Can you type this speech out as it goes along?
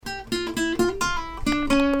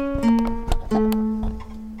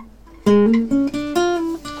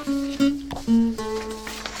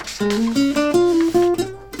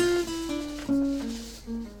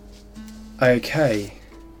Okay.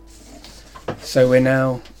 So we're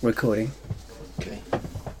now recording. Okay.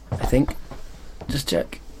 I think. Just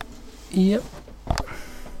check. Yep.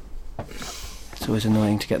 It's always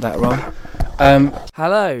annoying to get that wrong.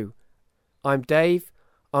 Hello. I'm Dave.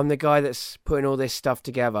 I'm the guy that's putting all this stuff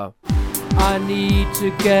together. I need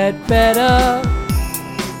to get better.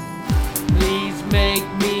 Please make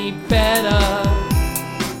me better.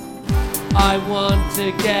 I want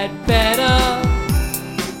to get better.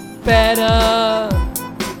 Better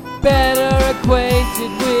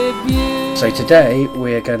acquainted with you. So today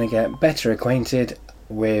we're going to get better acquainted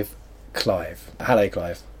with Clive. Hello,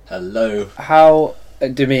 Clive. Hello. How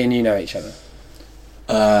do me and you know each other?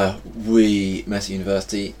 We met at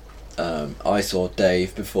university. I saw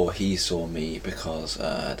Dave before he saw me because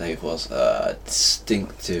Dave was a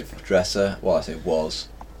distinctive dresser. Well, I say was.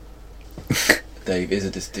 Dave is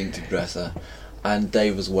a distinctive dresser. And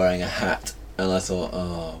Dave was wearing a hat. And I thought,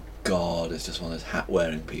 oh God, it's just one of those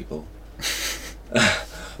hat-wearing people.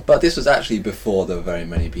 But this was actually before there were very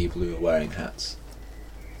many people who were wearing hats.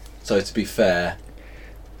 So to be fair,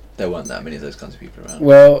 there weren't that many of those kinds of people around.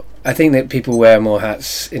 Well, I think that people wear more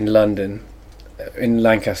hats in London. In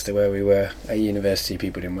Lancaster, where we were at university,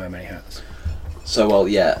 people didn't wear many hats. So well,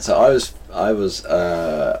 yeah. So I was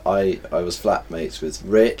flatmates with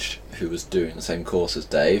Rich, who was doing the same course as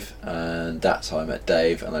Dave, and that's how I met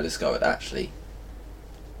Dave. And I discovered actually,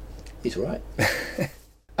 he's all right.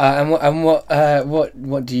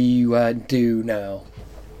 What do you do now,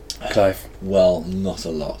 Clive? Well, not a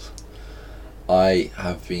lot. I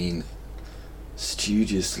have been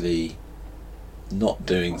studiously not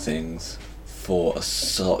doing things for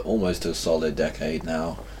almost a solid decade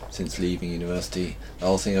now, since leaving university. The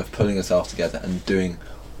whole thing of pulling yourself together and doing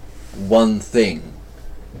one thing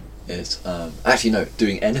is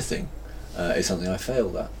doing anything is something I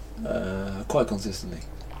failed at quite consistently.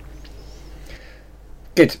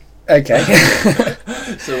 Good. Okay.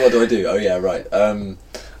 So what do? Oh yeah, right.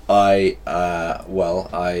 I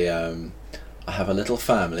have a little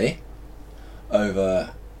family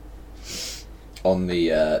over on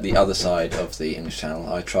the other side of the English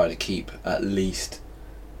Channel. I try to keep at least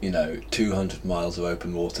 200 miles of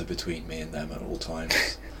open water between me and them at all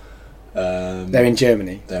times. They're in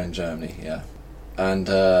Germany. They're in Germany, yeah. And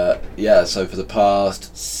so for the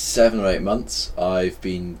past 7 or 8 months, I've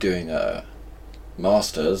been doing a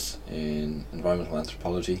master's in environmental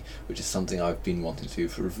anthropology, which is something I've been wanting to do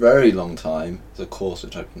for a very long time. It's a course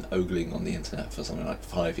which I've been ogling on the internet for something like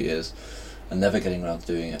 5 years and never getting around to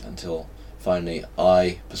doing it until finally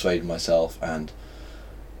I persuaded myself and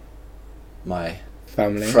my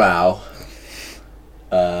family. Frau.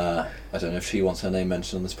 I don't know if she wants her name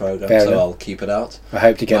mentioned on this programme, Fair so enough. I'll keep it out. I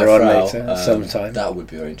hope to get her on later sometime. That would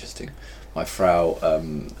be very interesting. My Frau,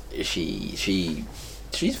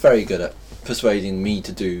 she's very good at persuading me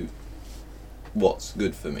to do what's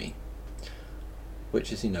good for me,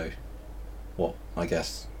 which is what I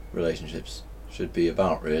guess relationships should be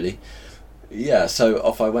about, really. Yeah, so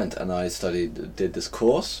off I went and I did this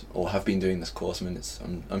course, or have been doing this course. I mean,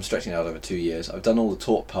 I'm stretching it out over 2 years. I've done all the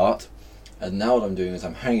taught part, and now what I'm doing is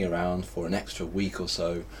I'm hanging around for an extra week or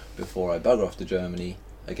so before I bugger off to Germany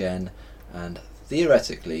again and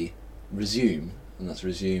theoretically resume, and that's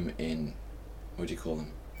resume in, what do you call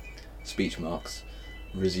them? Speech marks.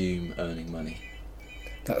 Resume earning money.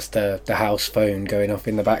 That's the house phone going off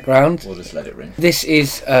in the background. We'll just let it ring. This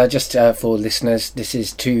is just for listeners. This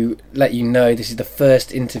is to let you know this is the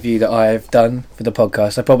first interview that I've done for the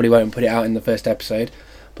podcast. I probably won't put it out in the first episode,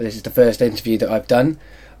 but this is the first interview that I've done.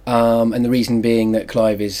 And the reason being that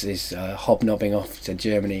Clive is hobnobbing off to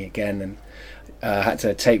Germany again, and had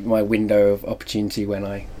to take my window of opportunity when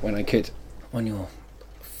I could. On your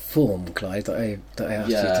form, Clive, that I asked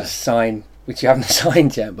you to sign, which you haven't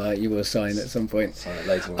signed yet, but you will sign at some point. Sign it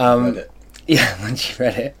later when you've read it. Yeah, once you've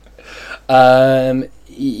read it.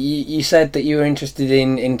 You said that you were interested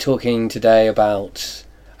in talking today about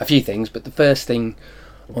a few things, but the first thing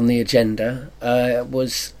on the agenda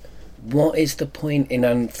was, what is the point in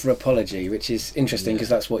anthropology, which is interesting because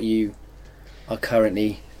that's what you are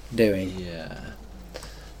currently doing.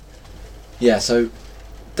 Yeah, so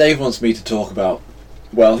Dave wants me to talk about,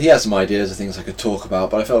 well, he has some ideas of things I could talk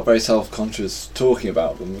about, but I felt very self-conscious talking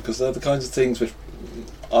about them because they're the kinds of things which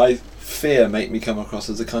I fear make me come across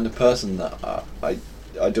as the kind of person that I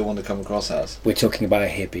don't want to come across as. We're talking about a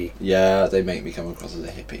hippie. Yeah, they make me come across as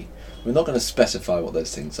a hippie. We're not going to specify what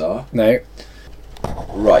those things are. No.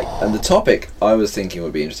 Right, and the topic I was thinking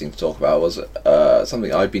would be interesting to talk about was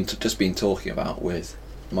something I've just been talking about with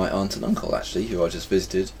my aunt and uncle, actually, who I just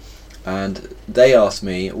visited, and they asked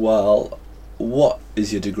me, well, what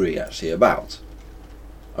is your degree actually about?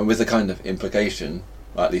 and with the kind of implication,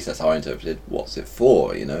 or at least that's how I interpreted, what's it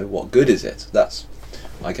for, what good is it? That's,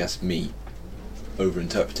 I guess, me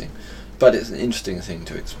over-interpreting. But it's an interesting thing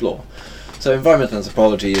to explore. So environmental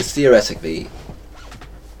anthropology is theoretically...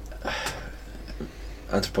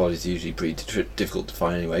 Anthropology is usually pretty difficult to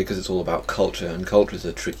define anyway, because it's all about culture, and culture is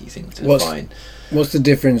a tricky thing to define. What's the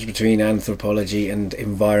difference between anthropology and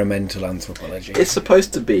environmental anthropology? It's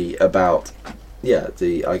supposed to be about,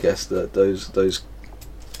 those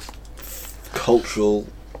cultural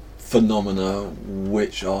phenomena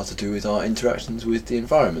which are to do with our interactions with the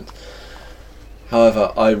environment.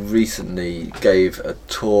 However, I recently gave a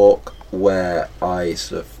talk where I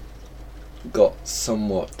sort of got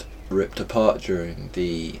somewhat ripped apart during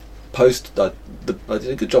the post. I did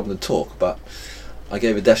a good job in the talk, but I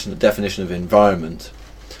gave a definition of environment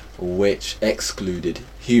which excluded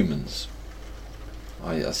humans.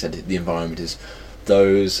 I said the environment is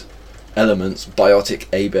those elements, biotic,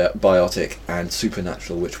 abiotic and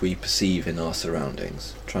supernatural, which we perceive in our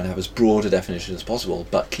surroundings. Trying to have as broad a definition as possible,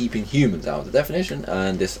 but keeping humans out of the definition.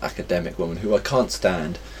 And this academic woman, who I can't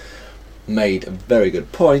stand, made a very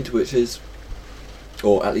good point, which is,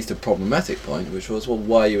 or at least a problematic point, which was, well,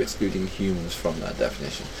 why are you excluding humans from that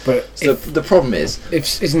definition? But so the problem is...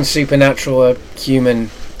 Isn't supernatural a human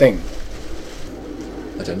thing?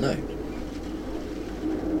 I don't know.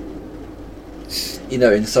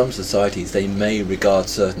 In some societies they may regard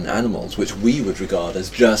certain animals, which we would regard as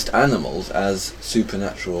just animals, as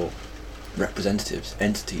supernatural representatives,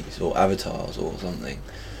 entities, or avatars, or something.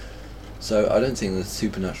 So I don't think the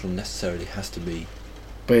supernatural necessarily has to be...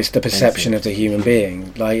 But it's the perception of the human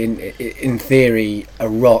being. Like in theory, a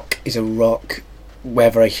rock is a rock,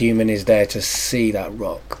 whether a human is there to see that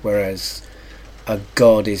rock. Whereas a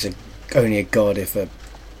god is only a god if a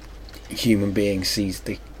human being sees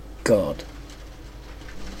the god.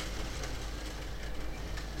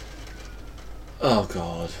 Oh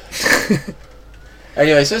God.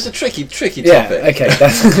 Anyway, so it's a tricky topic. Yeah. Okay.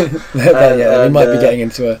 That's we might be getting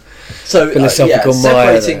into a philosophical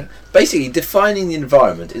mire there. Basically, defining the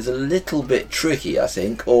environment is a little bit tricky, I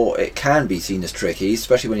think, or it can be seen as tricky,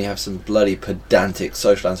 especially when you have some bloody pedantic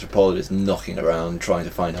social anthropologists knocking around trying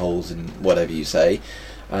to find holes in whatever you say.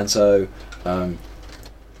 And so,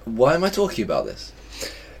 why am I talking about this?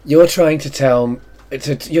 You're trying to tell.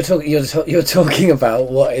 You're talking about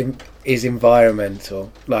what is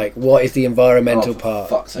environmental. Like, what is the environmental part?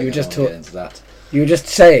 Fuck's sake, get into that. You were just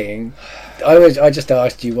saying. I just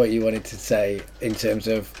asked you what you wanted to say in terms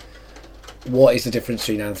of what is the difference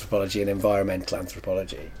between anthropology and environmental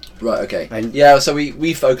anthropology. Right, okay. And so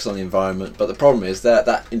we focus on the environment, but the problem is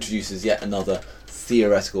that introduces yet another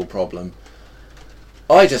theoretical problem.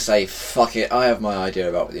 I just say, fuck it, I have my idea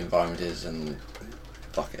about what the environment is, and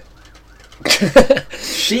fuck it.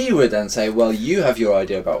 She would then say, well, you have your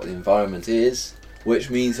idea about what the environment is,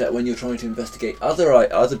 which means that when you're trying to investigate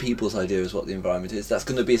other people's ideas what the environment is, that's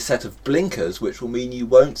going to be a set of blinkers, which will mean you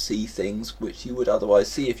won't see things which you would otherwise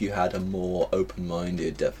see if you had a more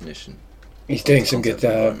open-minded definition. He's doing some good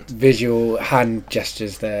visual hand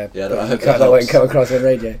gestures there. Yeah, I hope that won't come across on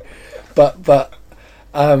radio. But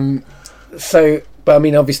I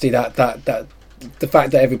mean, obviously that the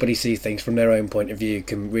fact that everybody sees things from their own point of view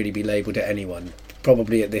can really be labelled at anyone.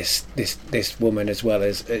 Probably at this woman as well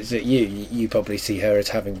as at you. You probably see her as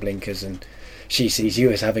having blinkers, and she sees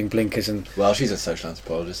you as having blinkers. And well, she's a social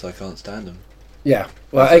anthropologist, so I can't stand them. Yeah.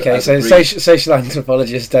 Well, okay. So social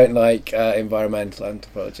anthropologists don't like environmental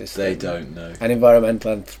anthropologists. They don't know. And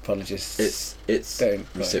environmental anthropologists it's don't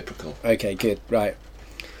reciprocal. Right. Okay. Good. Right.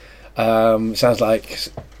 Sounds like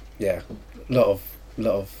a lot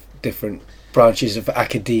of different branches of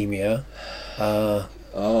academia.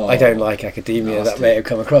 I don't like academia. Nasty. That may have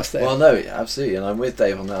come across there. Well, no, absolutely, and I'm with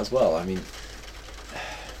Dave on that as well. I mean,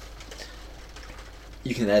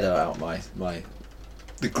 you can edit out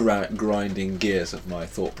the grinding gears of my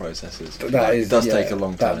thought processes. It does take a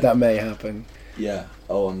long time. That may happen. Yeah.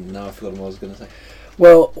 Oh, and now I've forgotten what I was going to say.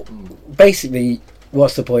 Well, basically,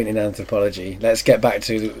 what's the point in anthropology? Let's get back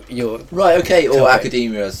to your right. Okay, topic. Or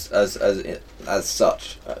academia as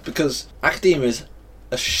such, because academia is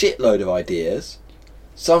a shitload of ideas.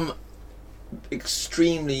 Some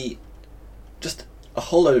extremely, just a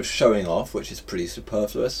whole load of showing off, which is pretty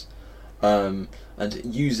superfluous, and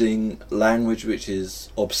using language which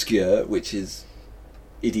is obscure, which is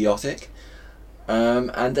idiotic,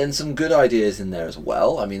 and then some good ideas in there as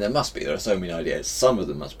well. I mean, there are so many ideas, some of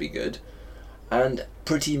them must be good, and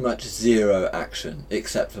pretty much zero action,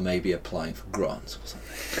 except for maybe applying for grants or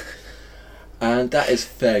something. And that is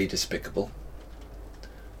fairly despicable.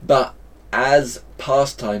 But as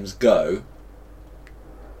pastimes go,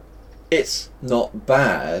 it's not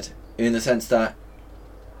bad in the sense that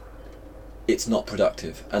it's not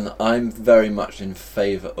productive, and I'm very much in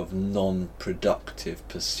favour of non-productive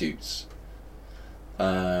pursuits.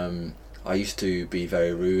 I used to be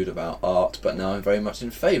very rude about art, but now I'm very much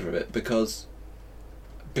in favour of it because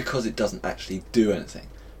it doesn't actually do anything.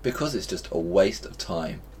 Because it's just a waste of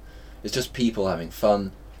time. It's just people having fun,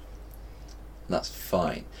 and that's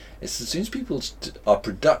fine. It's as soon as people are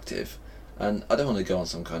productive, and I don't want to go on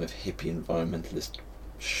some kind of hippie environmentalist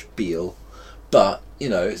spiel, but, you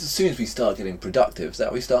know, it's as soon as we start getting productive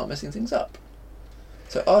that we start messing things up.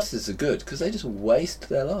 So artists are good because they just waste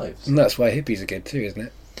their lives. And that's why hippies are good too, isn't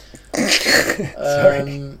it?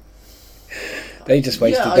 Sorry. They just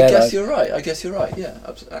wasted their lives. I guess you're right. Yeah,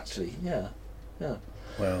 actually, yeah.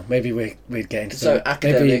 Well, maybe we're getting to so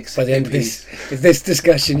academics. Maybe by the end of this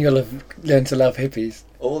discussion, you'll have learned to love hippies.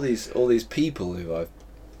 All these people who I've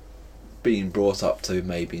been brought up to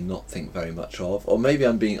maybe not think very much of, or maybe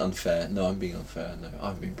I'm being unfair. No, I'm being unfair. No, I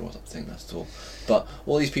haven't been brought up to think that at all. But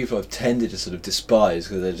all these people I've tended to sort of despise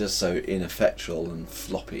because they're just so ineffectual and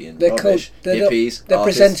floppy and rubbish. Hippies, they're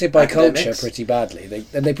artists, presented by academics. culture pretty badly.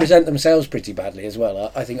 They present themselves pretty badly as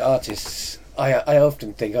well. I think artists. I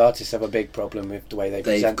often think artists have a big problem with the way they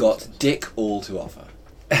present They've got themselves. dick all to offer.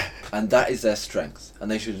 And that is their strength, and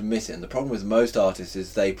they should admit it. And the problem with most artists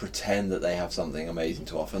is they pretend that they have something amazing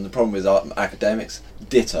to offer. And the problem with academics,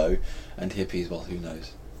 ditto, and hippies, well, who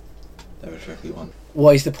knows? They're a tricky one.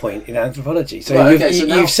 What is the point in anthropology? So, Right, okay, so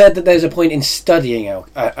now- you've said that there's a point in studying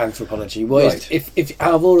anthropology. What is, Right. if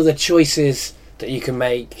out of all of the choices that you can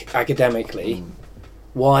make academically,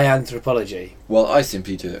 why anthropology? Well, I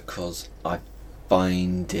simply do it because I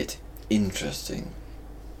find it interesting.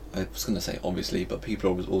 I was going to say obviously, but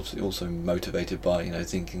people are also motivated by, you know,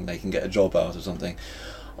 thinking they can get a job out of something.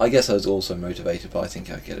 I guess I was also motivated by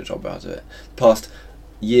thinking I could get a job out of it. Past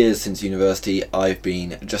years since university, I've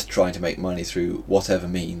been just trying to make money through whatever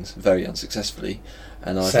means, very unsuccessfully.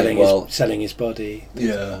 And I think, well, selling his body.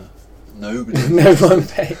 yeah, nobody. No one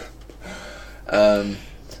paid.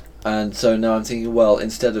 And so now I'm thinking, well,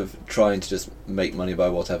 instead of trying to just make money by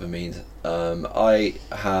whatever means, I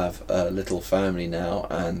have a little family now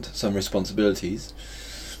and some responsibilities.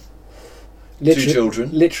 Two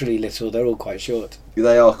children. Literally little. They're all quite short.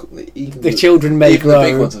 They are. Even The children may even grow.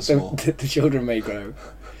 The big ones are small. The children may grow.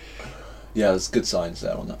 Yeah, there's good signs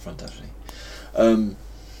there on that front, actually.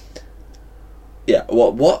 Yeah.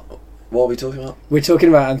 What are we talking about? We're talking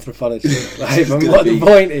about anthropology. Like, and gonna what be- the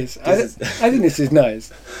point is. I this think this is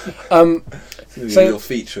nice. It's going to be So- a real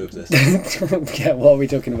feature of this. Yeah, what are we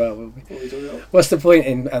talking about? What are we talking about? What's the point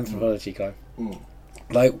in anthropology, Clive?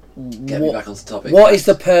 Get me What, back onto topic. what is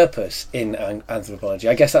the purpose in anthropology?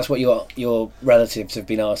 I guess that's what your relatives have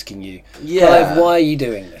been asking you. Yeah. Clive, why are you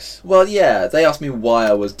doing this? Well, yeah, they asked me why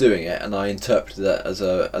I was doing it, and I interpreted that as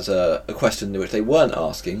a question which they weren't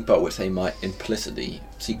asking, but which they might implicitly,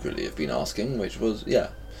 secretly have been asking, which was, yeah.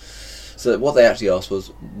 So what they actually asked was,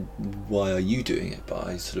 why are you doing it? But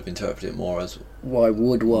I sort of interpreted it more as, Why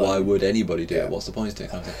would anybody do Yeah. it? What's the point of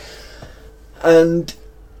it? Kind of thing. And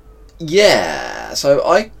yeah, so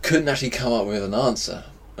I couldn't actually come up with an answer,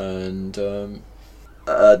 and then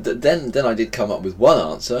I did come up with one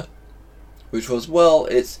answer, which was, well,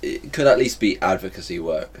 it could at least be advocacy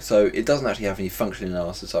work. So it doesn't actually have any function in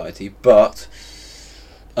our society, but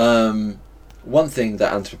one thing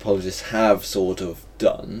that anthropologists have sort of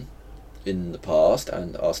done in the past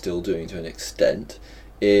and are still doing to an extent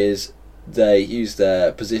is they use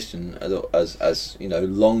their position as you know,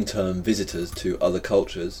 long-term visitors to other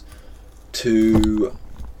cultures to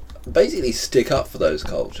basically stick up for those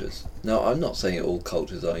cultures. Now, I'm not saying all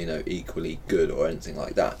cultures are, you know, equally good or anything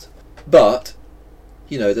like that, but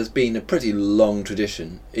you know, there's been a pretty long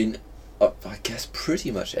tradition in I guess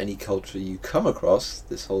pretty much any culture you come across,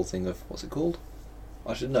 this whole thing of, what's it called?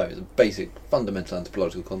 I should know, it's a basic fundamental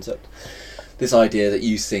anthropological concept. This idea that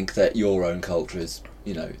you think that your own culture is,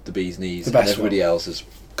 you know, the bee's knees, The and best everybody one. else has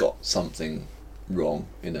got something wrong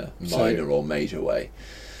in a minor or major way.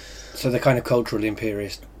 So the kind of cultural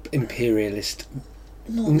imperialist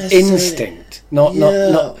Not necessarily. instinct, not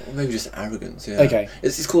Or maybe just arrogance. Yeah. Okay.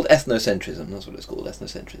 It's called ethnocentrism. That's what it's called,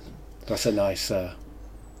 ethnocentrism. That's a nice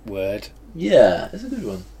word. Yeah, it's a good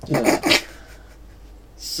one. Yeah.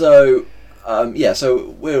 So, so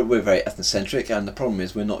we're very ethnocentric, and the problem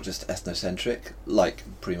is we're not just ethnocentric. Like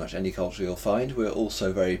pretty much any culture you'll find, we're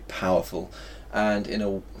also very powerful, and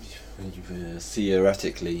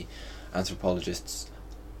theoretically,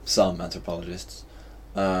 some anthropologists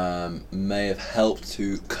may have helped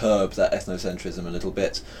to curb that ethnocentrism a little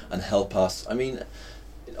bit and help us. I mean,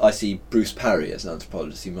 I see Bruce Parry as an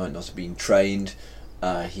anthropologist. He might not have been trained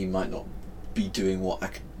He might not be doing what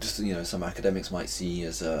some academics might see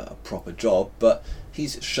as a proper job, but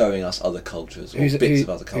he's showing us other cultures or bits of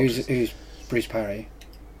other cultures. Who's Bruce Parry?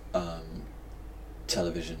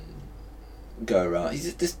 Television go around.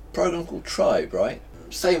 He's this program called Tribe, right?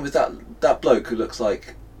 Same with that bloke who looks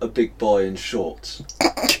like a big boy in shorts.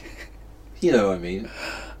 You know what I mean?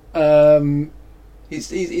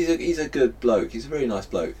 He's a good bloke. He's a very nice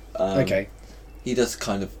bloke. Okay. He does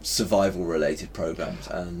kind of survival related programs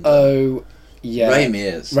and. Yeah. Ray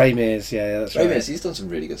Mears, yeah, that's right. Ray Mears, he's done some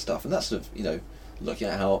really good stuff, and that's sort of looking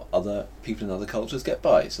at how other people in other cultures get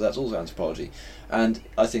by. So that's also anthropology, and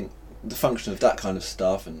I think the function of that kind of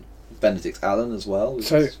stuff, and Benedict Allen as well.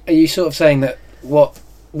 So are you sort of saying that what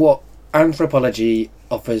anthropology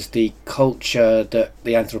offers the culture that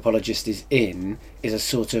the anthropologist is in is a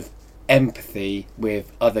sort of empathy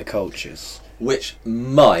with other cultures, which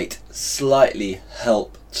might slightly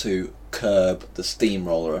help to curb the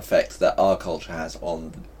steamroller effect that our culture has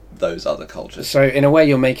on those other cultures. So in a way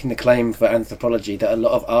you're making the claim for anthropology that a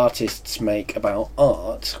lot of artists make about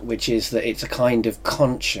art, which is that it's a kind of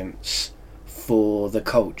conscience for the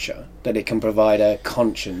culture, that it can provide a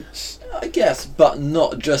conscience. I guess, but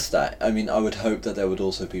not just that. I mean, I would hope that there would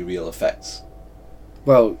also be real effects.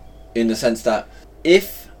 Well, in the sense that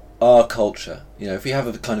if our culture, if we have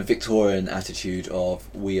a kind of Victorian attitude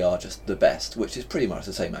of we are just the best, which is pretty much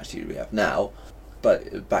the same attitude we have now,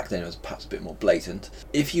 but back then it was perhaps a bit more blatant.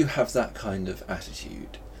 If you have that kind of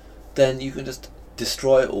attitude, then you can just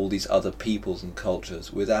destroy all these other peoples and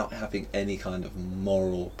cultures without having any kind of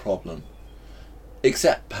moral problem.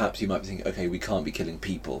 Except perhaps you might be thinking, okay, we can't be killing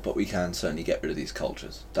people, but we can certainly get rid of these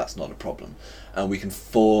cultures. That's not a problem. And we can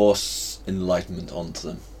force enlightenment onto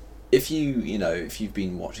them. If you've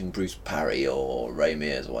been watching Bruce Parry or Ray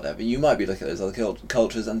Mears or whatever, you might be looking at those other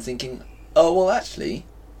cultures and thinking, oh, well, actually,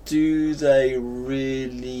 do they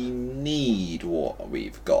really need what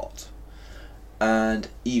we've got? And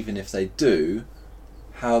even if they do,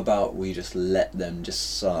 how about we just let them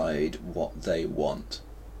decide what they want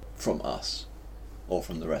from us or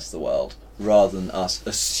from the rest of the world, rather than us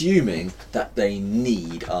assuming that they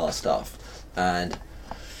need our stuff and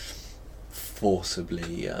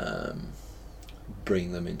forcibly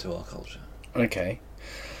bring them into our culture. Okay.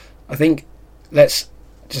 I think let's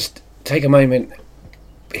just take a moment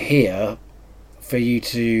here for you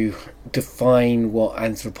to define what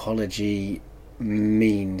anthropology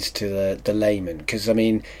means to the layman, because I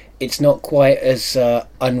mean it's not quite as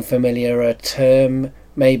unfamiliar a term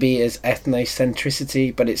maybe as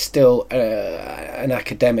ethnocentricity, but it's still an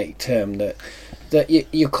academic term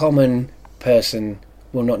that your common person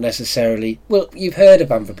will not necessarily... Well, you've heard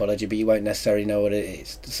of anthropology, but you won't necessarily know what it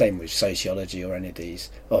is. The same with sociology or any of these.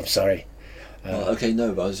 Oh, I'm sorry. But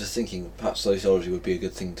I was just thinking perhaps sociology would be a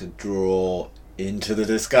good thing to draw into the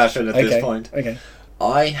discussion at this point. Okay.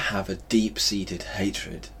 I have a deep-seated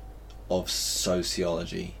hatred of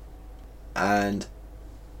sociology, and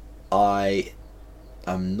I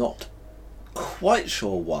am not quite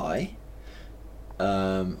sure why,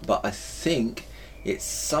 but I think it's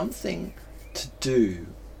something to do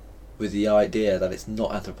with the idea that it's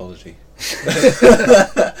not anthropology.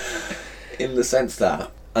 In the sense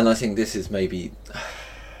that, and I think this is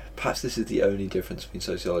perhaps this is the only difference between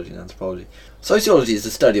sociology and anthropology. Sociology is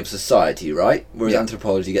the study of society, right? Whereas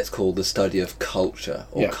anthropology gets called the study of culture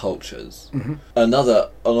or cultures. Mm-hmm. An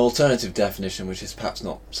alternative definition, which is perhaps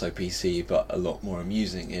not so PC but a lot more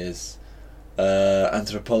amusing, is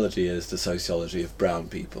anthropology is the sociology of brown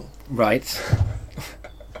people. Right.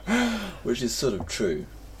 Which is sort of true,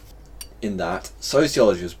 in that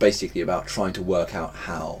sociology was basically about trying to work out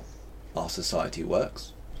how our society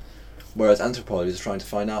works, whereas anthropology is trying to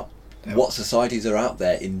find out what societies are out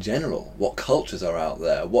there in general, what cultures are out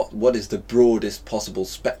there, what is the broadest possible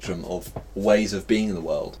spectrum of ways of being in the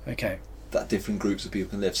world. Okay. That different groups of people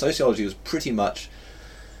can live. Sociology was pretty much,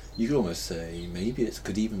 you could almost say, maybe it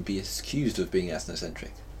could even be accused of being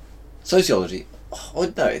ethnocentric. Sociology,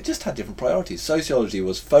 it just had different priorities. Sociology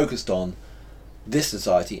was focused on this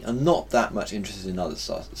society and not that much interested in other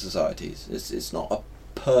societies. It's not a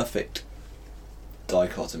perfect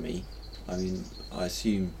dichotomy. I mean,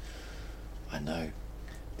 I know,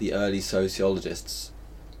 the early sociologists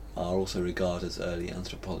are also regarded as early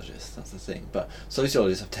anthropologists, that's the thing. But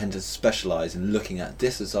sociologists have tended to specialise in looking at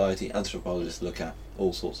this society, anthropologists look at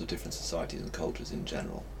all sorts of different societies and cultures in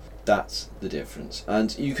general. That's the difference.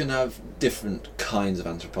 And you can have different kinds of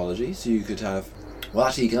anthropology. So you could have,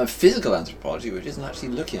 you can have physical anthropology, which isn't actually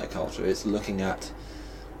looking at culture, it's looking at,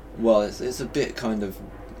 it's a bit kind of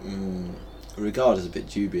regarded as a bit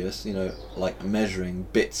dubious, like measuring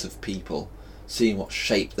bits of people. seeing what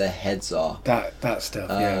shape their heads are. That stuff,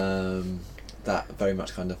 yeah. That very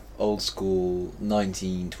much kind of old school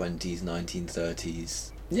 1920s,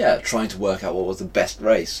 1930s. Yeah, trying to work out what was the best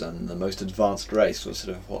race and the most advanced race was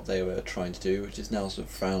sort of what they were trying to do, which is now sort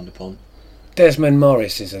of frowned upon. Desmond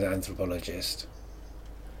Morris is an anthropologist.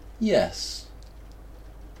 Yes.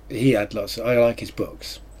 He had lots I like his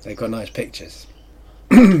books. They've got nice pictures.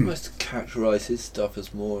 Almost characterise his stuff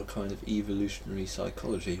as more kind of evolutionary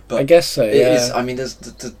psychology. But I guess so, yeah. It is, I mean, there's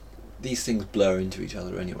these things blur into each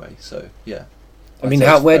other anyway, so yeah. I mean,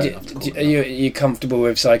 are you comfortable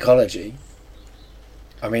with psychology?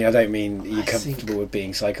 I mean, I don't mean are you comfortable with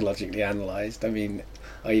being psychologically analysed. I mean,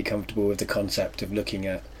 are you comfortable with the concept of looking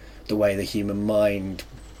at the way the human mind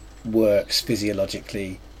works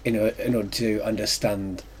physiologically in order to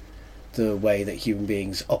understand the way that human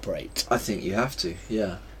beings operate? I think you have to,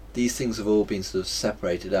 yeah. These things have all been sort of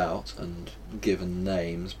separated out and given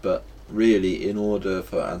names, but really, in order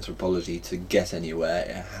for anthropology to get anywhere,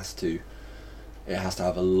 it has to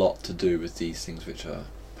have a lot to do with these things which are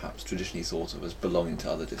perhaps traditionally thought of as belonging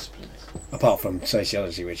to other disciplines. Apart from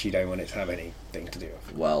sociology, which you don't want it to have anything to do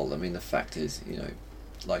with. Well, I mean, the fact is,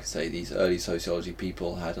 like I say, these early sociology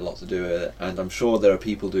people had a lot to do with it, and I'm sure there are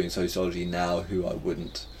people doing sociology now who I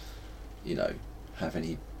wouldn't, have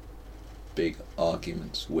any big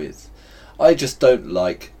arguments with. I just don't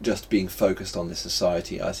like just being focused on this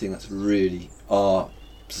society. I think that's really our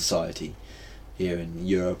society here in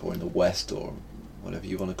Europe or in the West or whatever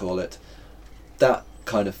you want to call it. That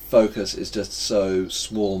kind of focus is just so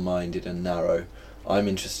small-minded and narrow. I'm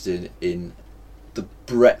interested in the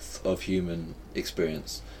breadth of human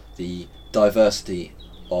experience, the diversity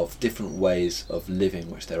of different ways of living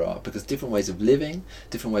which there are, because different ways of living,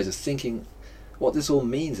 different ways of thinking, what this all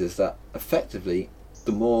means is that effectively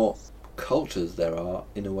the more cultures there are,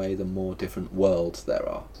 in a way the more different worlds there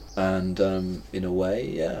are, and in a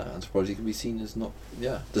way, anthropology can be seen as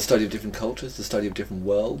the study of different cultures, the study of different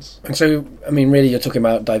worlds. And so, I mean, really you're talking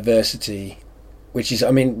about diversity, which is,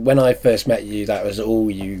 I mean, when I first met you, that was all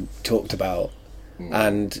you talked about,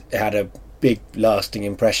 and it had a big lasting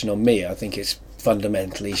impression on me. I think it's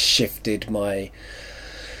fundamentally shifted my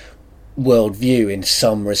worldview in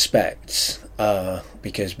some respects,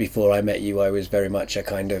 because before I met you I was very much a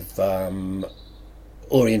kind of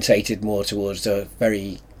orientated more towards a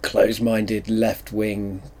very closed-minded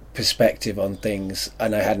left-wing perspective on things,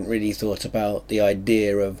 and I hadn't really thought about the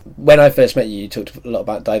idea of, when I first met you talked a lot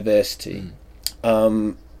about diversity.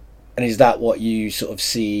 And is that what you sort of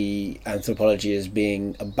see anthropology as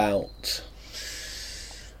being about?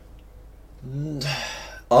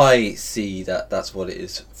 I see that's what it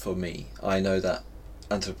is for me. I know that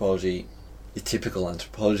anthropology, your typical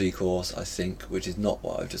anthropology course, I think, which is not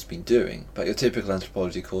what I've just been doing, but your typical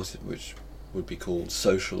anthropology course, which would be called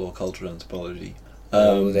social or cultural anthropology.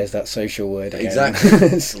 There's that social word again.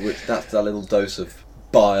 Exactly. Which that's that little dose of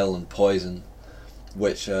bile and poison,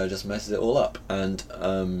 which just messes it all up. And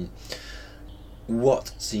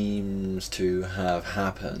what seems to have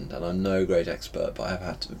happened, and I'm no great expert, but I have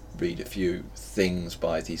had to read a few things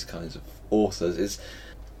by these kinds of authors, is...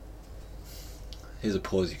 Here's a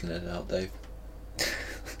pause you can edit out, Dave.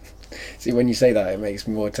 See, when you say that, it makes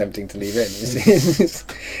me more tempting to leave in.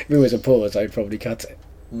 If it was a pause, I'd probably cut it.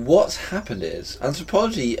 What's happened is,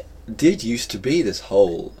 anthropology did used to be this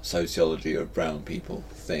whole sociology of brown people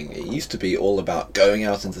thing. It used to be all about going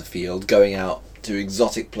out into the field, going out to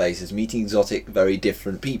exotic places, meeting exotic, very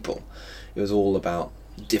different people. It was all about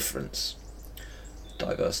difference,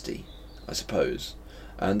 diversity, I suppose.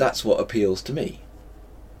 And that's what appeals to me.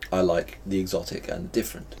 I like the exotic and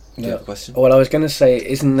different. Do you have a question? Well, I was going to say,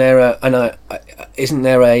 isn't there a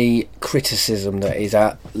criticism that is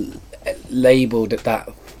labelled at that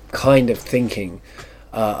kind of thinking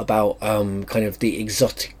about kind of the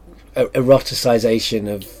exotic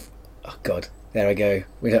eroticization of... Oh God, there I go.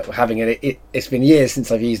 We're having it. It's been years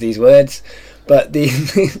since I've used these words, but the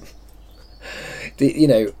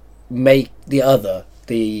make the other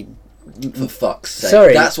the... For fuck's sake.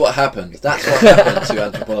 Sorry. That's what happened. That's what happened to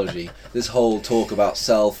anthropology. This whole talk about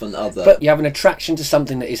self and other. But you have an attraction to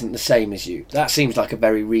something that isn't the same as you. That seems like a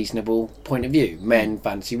very reasonable point of view. Men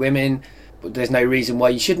fancy women, but there's no reason why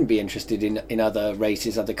you shouldn't be interested in other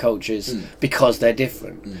races, other cultures, because they're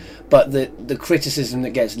different. But the criticism that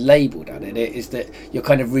gets labelled at it is that you're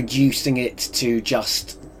kind of reducing it to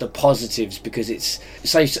just the positives, because it's...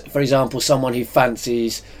 Say, for example, someone who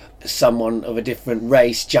fancies someone of a different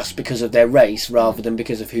race just because of their race rather than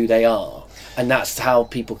because of who they are, and that's how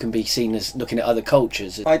people can be seen as looking at other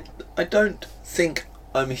cultures. I don't think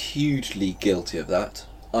I'm hugely guilty of that.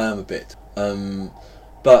 I am a bit,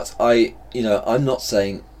 but I'm not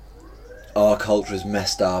saying our culture is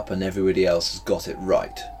messed up and everybody else has got it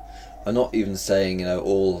right. I'm not even saying, you know,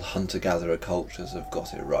 all hunter-gatherer cultures have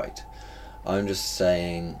got it right. I'm just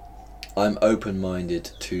saying I'm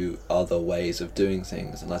open-minded to other ways of doing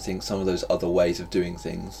things, and I think some of those other ways of doing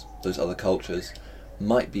things, those other cultures,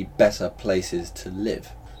 might be better places to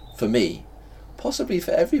live. For me, possibly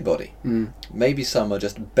for everybody. Maybe some are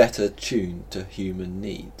just better tuned to human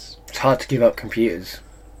needs. It's hard to give up computers.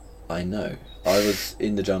 I know. I was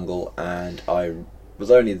in the jungle and I was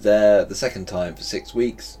only there the second time for 6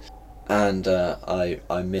 weeks, and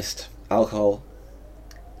I missed alcohol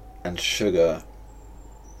and sugar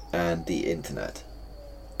and the internet.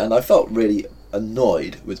 And I felt really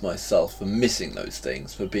annoyed with myself for missing those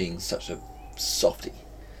things, for being such a softie.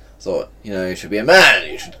 Thought, you know, you should be a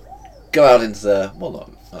man, you should go out into the... Well,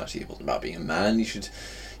 not actually, it wasn't about being a man. You should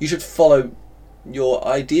follow your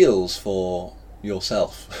ideals for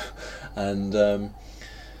yourself and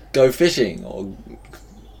go fishing, or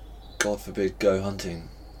God forbid, go hunting.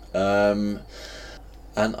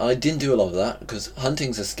 And I didn't do a lot of that because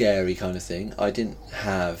hunting's a scary kind of thing. I didn't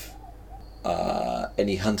have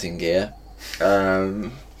any hunting gear.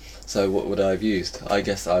 So what would I have used? I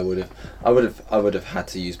guess I would have had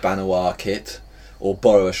to use Banawar kit or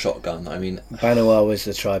borrow a shotgun. I mean, Banawar was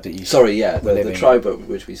the tribe that you... Sorry, yeah, the tribe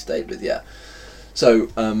which we stayed with, yeah. So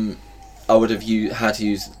I would have had to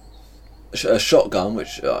use a shotgun,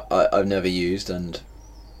 which I've never used, and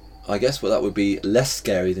I guess that would be less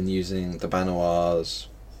scary than using the Banawar's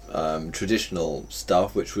traditional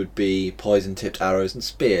stuff, which would be poison-tipped arrows and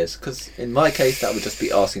spears, because in my case that would just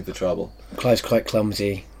be asking for trouble. Clive's quite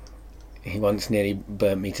clumsy. He once nearly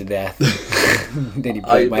burnt me to death. Nearly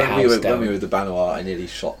burnt my house down. When we were with the Banawar, I nearly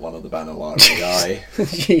shot one of the Banawar in the eye.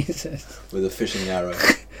 Jesus. With a fishing arrow.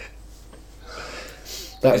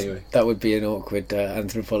 Anyway. That would be an awkward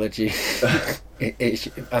anthropological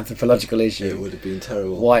issue. It would have been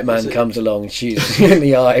terrible. White man comes along and shoots you in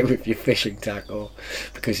the eye with your fishing tackle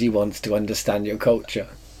because he wants to understand your culture.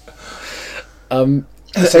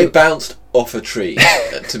 So it bounced off a tree.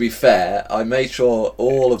 To be fair, I made sure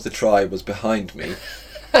all of the tribe was behind me,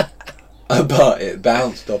 but it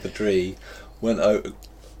bounced off a tree, went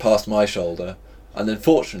past my shoulder, and then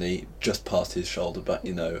fortunately just past his shoulder, but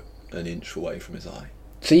you know, an inch away from his eye.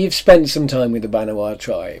 So you've spent some time with the Banawar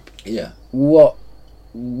tribe. Yeah. What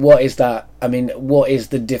is that? I mean, what is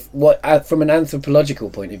the from an anthropological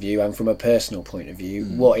point of view and from a personal point of view?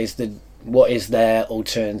 What is their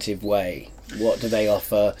alternative way? What do they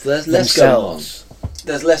offer? So there's less going on.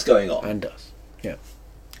 There's less going on. And us. Yeah.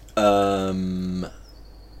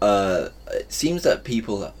 It seems that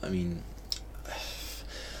people, I mean,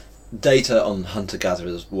 data on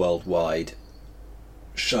hunter-gatherers worldwide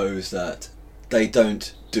shows that they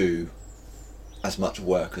don't do as much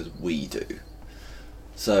work as we do.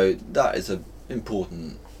 So that is an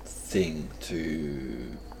important thing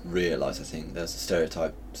to realise. I think there's a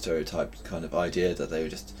stereotype kind of idea that they were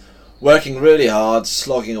just working really hard,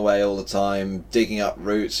 slogging away all the time, digging up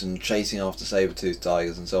roots and chasing after saber-toothed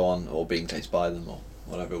tigers and so on, or being chased by them, or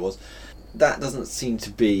whatever it was. That doesn't seem to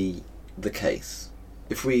be the case.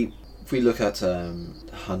 If we look at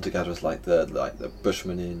hunter-gatherers like the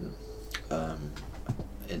Bushmen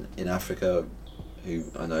in Africa, who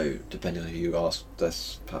I know, depending on who you ask,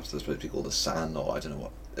 perhaps they're supposed to be called the San, or I don't know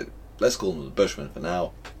what. Let's call them the Bushmen for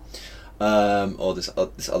now. Or this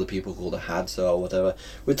other people called a Hadza or whatever.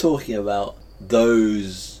 We're talking about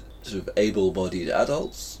those sort of able-bodied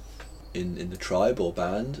adults in the tribe or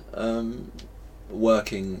band,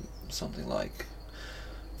 working something like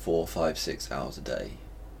 4, 5, 6 hours a day,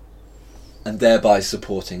 and thereby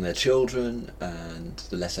supporting their children and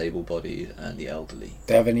the less able-bodied and the elderly.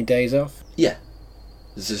 They have any days off? Yeah,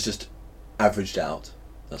 this is just averaged out.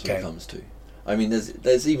 That's what it comes to. I mean,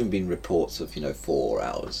 there's even been reports of 4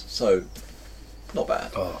 hours, so not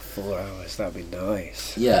bad. Oh, 4 hours, that'd be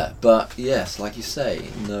nice. Yeah, but yes, like you say,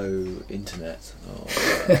 no internet.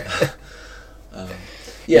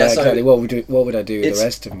 Yeah, so exactly. What would I do with the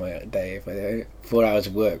rest of my day if I 4 hours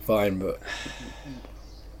of work? Fine, but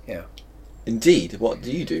yeah. Indeed, what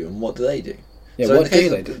do you do and what do they do? Yeah, so what do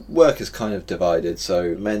they do? Work is kind of divided.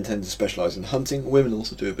 So men tend to specialise in hunting. Women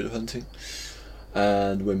also do a bit of hunting.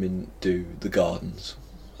 And women do the gardens,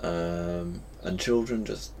 and children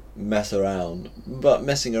just mess around. But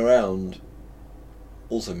messing around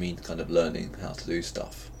also means kind of learning how to do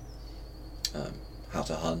stuff, how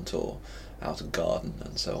to hunt or how to garden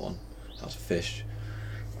and so on, how to fish.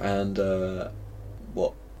 And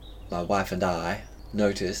what my wife and I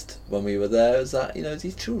noticed when we were there is that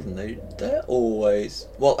these children, they're always,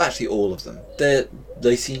 well, actually all of them,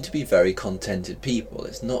 they seem to be very contented people.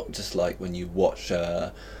 It's not just like when you watch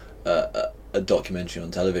a documentary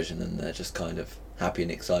on television and they're just kind of happy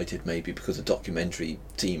and excited, maybe because the documentary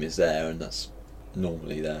team is there and that's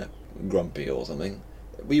normally they're grumpy or something.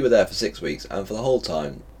 We were there for 6 weeks, and for the whole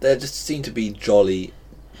time they just seemed to be jolly,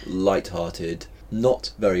 light-hearted,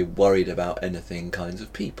 not very worried about anything kinds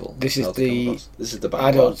of people. This is the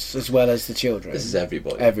adults as well as the children. This is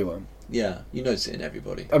everybody. Everyone. Yeah, you notice it in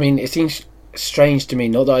everybody. I mean, it seems strange to me,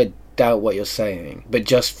 not that I doubt what you're saying, but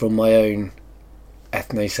just from my own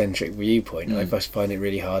ethnocentric viewpoint, I just find it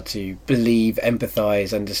really hard to believe,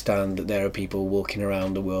 empathise, understand that there are people walking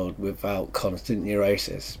around the world without constant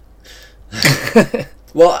neurosis.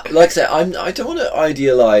 Well, like I said, I don't want to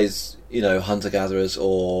idealise, hunter-gatherers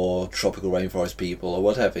or tropical rainforest people or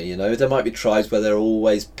whatever, There might be tribes where they're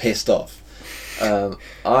always pissed off.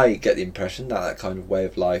 I get the impression that kind of way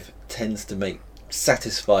of life tends to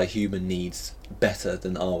satisfy human needs better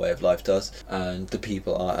than our way of life does, and the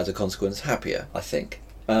people are, as a consequence, happier, I think.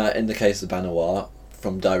 In the case of the Banawar,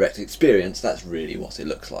 from direct experience, that's really what it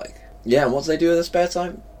looks like. Yeah, and what do they do in their spare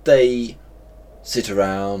time? They sit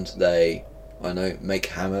around, they, make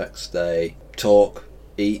hammocks, they talk,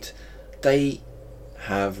 eat. They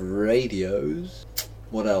have radios.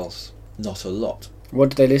 What else? Not a lot. What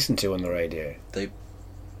do they listen to on the radio? They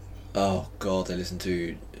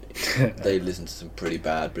listen to some pretty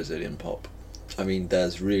bad Brazilian pop. I mean,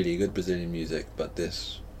 there's really good Brazilian music, but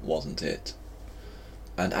this wasn't it.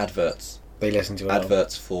 And adverts. They listen to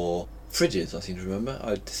adverts for fridges, I seem to remember.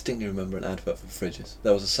 I distinctly remember an advert for fridges.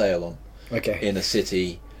 There was a sale on. Okay. In a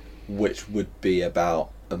city which would be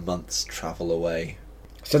about a month's travel away.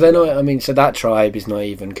 So they're not. So that tribe is not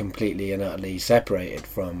even completely and utterly separated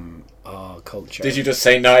from our culture. Did you just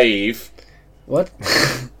say naive? What?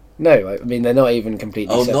 No, they're not even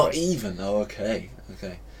completely. Oh, separated. Not even. Oh, okay.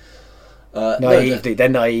 Naively, they're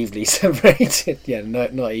naively separated. Yeah,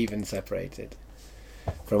 not even separated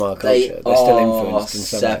from our culture. They're still influenced in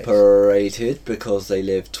some ways. Separated because they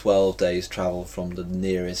live 12 days travel from the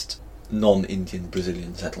nearest non-Indian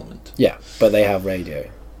Brazilian settlement. Yeah, but they have radio.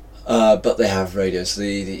 But they have radio, so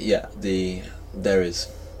there is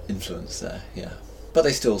influence there, yeah. But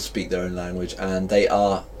they still speak their own language, and they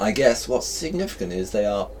are, I guess, what's significant is they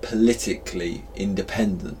are politically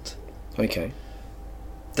independent. Okay.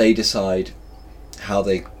 They decide how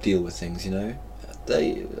they deal with things,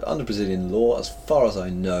 They, under Brazilian law, as far as I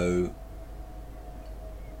know,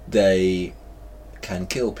 they can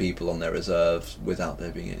kill people on their reserves without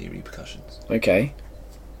there being any repercussions. Okay.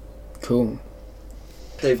 Cool.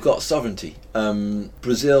 They've got sovereignty.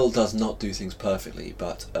 Brazil does not do things perfectly,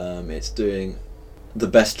 but it's doing the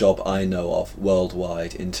best job I know of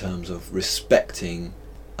worldwide in terms of respecting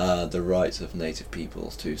the rights of native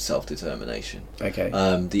peoples to self-determination. Okay.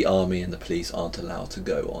 The army and the police aren't allowed to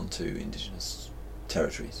go onto indigenous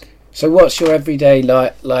territories. So what's your everyday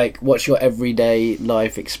what's your everyday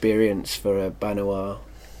life experience for a Banawar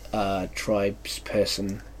tribes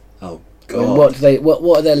person? Oh God. I mean,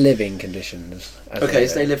 what are their living conditions? Okay,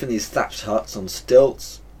 so they live in these thatched huts on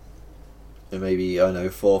stilts. They're maybe,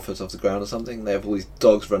 4 foot off the ground or something. They have all these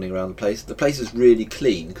dogs running around the place. The place is really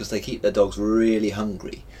clean because they keep their dogs really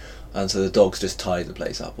hungry, and so the dogs just tie the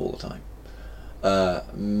place up all the time.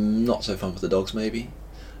 Not so fun for the dogs, maybe.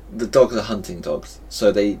 The dogs are hunting dogs, so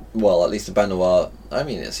at least the Banawar,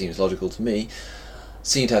 it seems logical to me,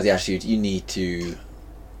 seem to have the attitude you need to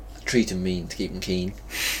treat them mean to keep them keen,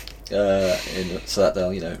 so that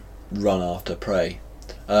they'll, run after prey.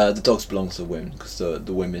 The dogs belong to the women, because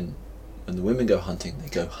the women, when the women go hunting, they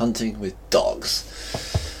go hunting with dogs.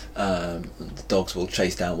 The dogs will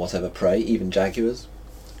chase down whatever prey, even jaguars,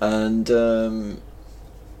 and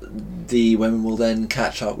the women will then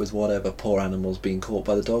catch up with whatever poor animal's being caught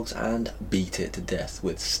by the dogs and beat it to death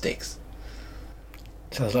with sticks.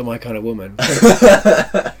 Sounds like my kind of woman.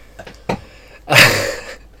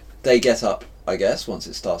 They get up, I guess, once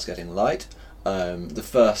it starts getting light. The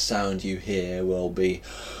first sound you hear will be...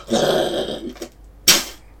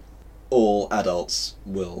 All adults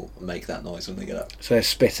will make that noise when they get up. So they're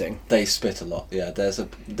spitting? They spit a lot, yeah.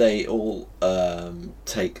 They all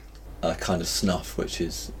take a kind of snuff, which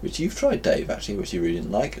you've tried, Dave, actually, which you really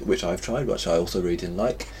didn't like, which I've tried, which I also really didn't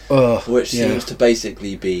like, seems to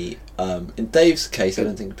basically be, in Dave's case, I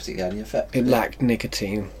don't think it particularly had any effect. It lacked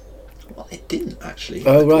nicotine. Well, it didn't, actually.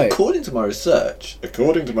 Oh, right. According to my research,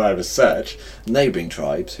 neighbouring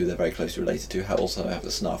tribes, who they're very closely related to, also have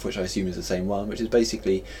the snuff, which I assume is the same one, which is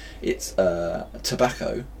basically, it's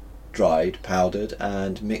tobacco, dried, powdered,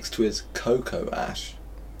 and mixed with cocoa ash.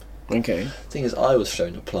 Okay. Thing is, I was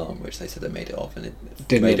shown a plant which they said they made it of, and it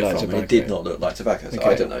did not look like tobacco. So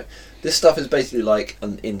I don't know. This stuff is basically like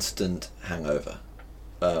an instant hangover.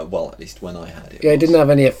 Well, at least when I had it. Yeah, it didn't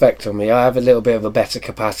have any effect on me. I have a little bit of a better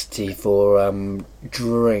capacity for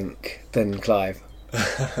drink than Clive.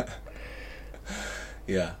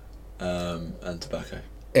 Yeah, and tobacco.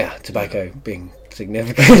 Yeah, tobacco being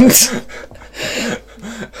significant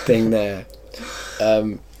thing there.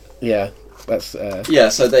 Yeah, that's... Yeah,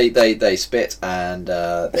 so they spit and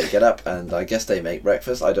they get up and I guess they make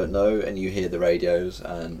breakfast. I don't know. And you hear the radios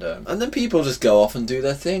and then people just go off and do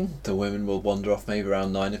their thing. The women will wander off maybe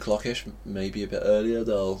around 9 o'clock-ish, maybe a bit earlier.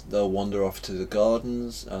 They'll wander off to the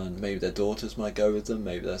gardens and maybe their daughters might go with them.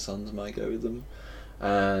 Maybe their sons might go with them.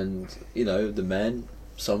 And the men.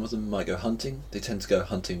 Some of them might go hunting. They tend to go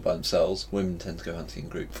hunting by themselves. Women tend to go hunting in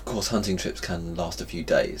groups. Of course, hunting trips can last a few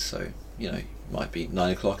days, so, it might be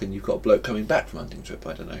 9 o'clock and you've got a bloke coming back from a hunting trip,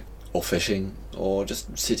 I don't know. Or fishing, or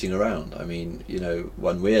just sitting around. I mean,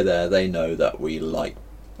 when we're there, they know that we like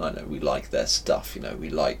their stuff, we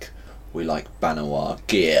like Banawar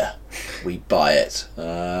gear. We buy it.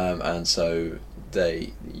 And so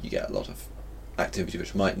you get a lot of activity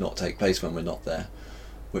which might not take place when we're not there,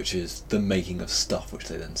 which is the making of stuff which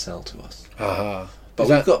they then sell to us. Aha. But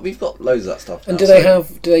we've got loads of that stuff now. And do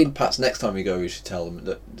they perhaps next time we go we should tell them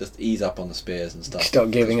that just ease up on the spears and stuff. Stop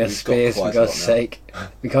giving us spears, for God's sake.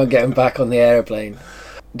 We can't get them back on the aeroplane.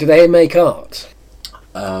 Do they make art?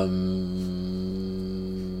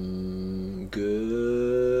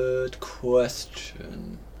 Good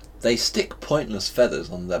question. They stick pointless feathers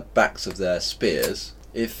on the backs of their spears.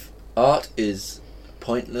 If art is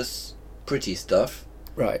pointless, pretty stuff,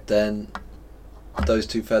 right, then those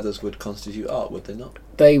two feathers would constitute art, would they not?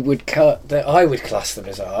 They would I would class them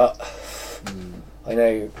as art. I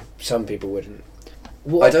know some people wouldn't.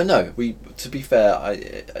 I don't know. To be fair,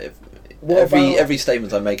 every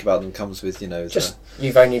statement I make about them comes with just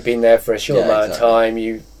you've only been there for a short amount of time.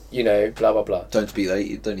 You blah blah blah. Don't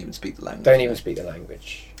even speak the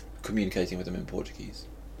language. Communicating with them in Portuguese.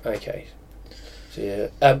 Okay. So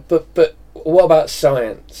yeah, but what about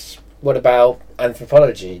science? What about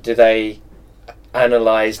anthropology? Do they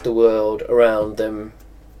analyse the world around them?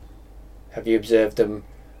 Have you observed them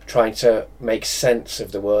trying to make sense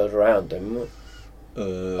of the world around them?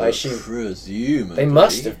 I assume presumably they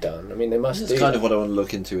must have done. I mean, they must. This is kind of what I want to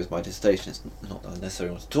look into with my dissertation. It's not that I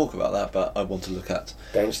necessarily want to talk about that, but I want to look at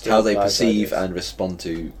how they perceive and respond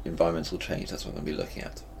to environmental change. That's what I'm going to be looking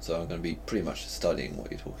at. So I'm going to be pretty much studying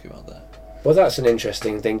what you're talking about there. Well, that's an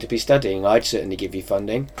interesting thing to be studying. I'd certainly give you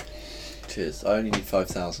funding. Cheers. I only need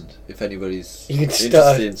 5,000. If anybody's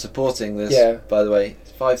interested in supporting this, by the way,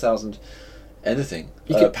 5,000. Anything.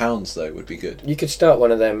 Pounds though would be good. You could start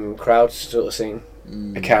one of them crowdsourcing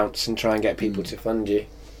accounts and try and get people to fund you.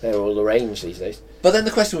 They're all arranged these days. But then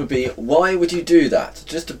the question would be, why would you do that?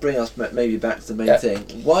 Just to bring us maybe back to the main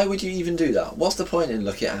thing, why would you even do that? What's the point in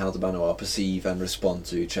looking at how the Banawar perceive and respond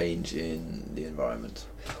to change in the environment?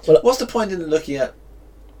 Well, what's the point in looking at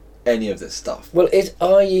any of this stuff? Well,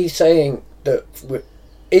 are you saying that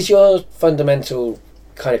is your fundamental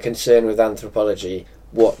kind of concern with anthropology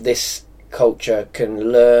what this culture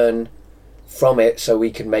can learn from it so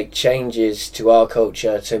we can make changes to our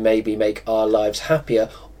culture to maybe make our lives happier,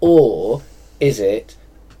 or is it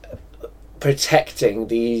protecting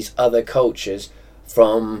these other cultures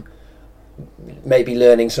from maybe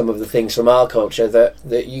learning some of the things from our culture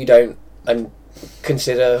that you don't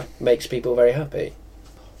consider makes people very happy?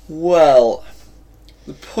 Well,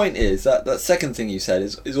 the point is that second thing you said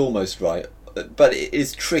is almost right, but it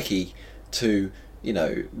is tricky to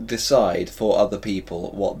decide for other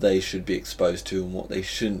people what they should be exposed to and what they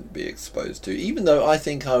shouldn't be exposed to. Even though I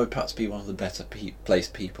think I would perhaps be one of the better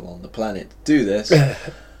placed people on the planet to do this,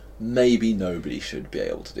 maybe nobody should be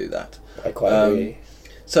able to do that. I quite agree.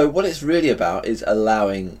 So what it's really about is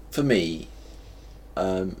allowing, for me,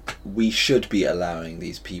 we should be allowing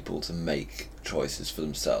these people to make choices for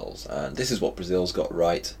themselves. And this is what Brazil's got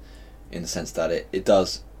right, in the sense that it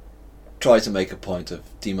does try to make a point of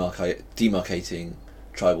demarcating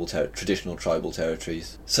traditional tribal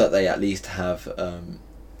territories, so that they at least have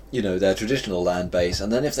their traditional land base,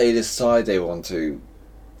 and then if they decide they want to,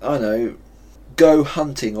 I don't know, go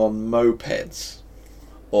hunting on mopeds,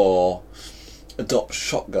 or adopt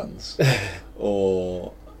shotguns,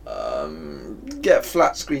 or get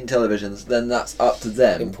flat screen televisions, then that's up to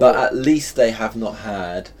them. But at least they have not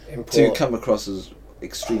had to come across as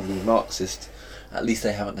extremely Marxist. At least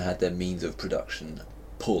they haven't had their means of production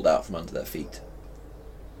pulled out from under their feet.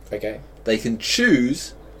 Okay. They can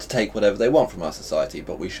choose to take whatever they want from our society,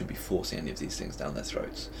 but we shouldn't be forcing any of these things down their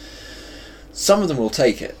throats. Some of them will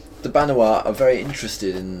take it. The Banawar are very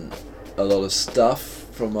interested in a lot of stuff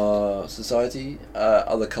from our society.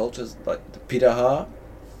 Other cultures, like the Piraha,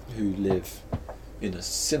 who live in a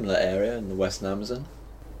similar area in the Western Amazon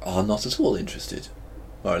are not at all interested,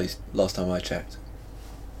 or at least last time I checked.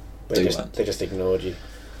 They just ignored you.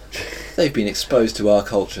 They've been exposed to our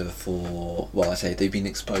culture for, well, I say they've been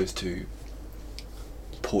exposed to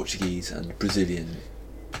Portuguese and Brazilian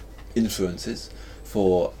influences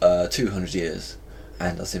for 200 years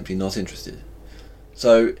and are simply not interested.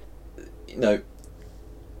 So, the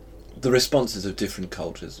responses of different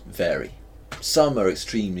cultures vary. Some are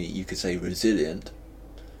extremely, you could say, resilient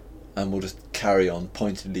and will just carry on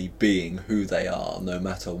pointedly being who they are no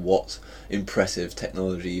matter what impressive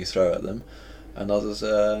technology you throw at them. And others,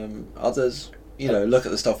 look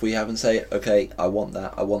at the stuff we have and say, okay, I want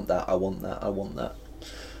that, I want that, I want that, I want that.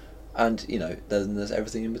 And, there's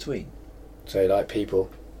everything in between. So, like people,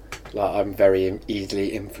 I'm very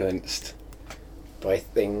easily influenced by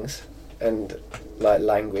things and, like,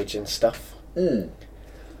 language and stuff.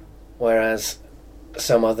 Whereas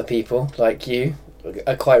some other people, like you,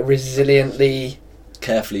 are quite resiliently...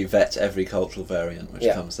 Carefully vet every cultural variant which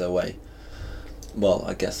comes their way. Well,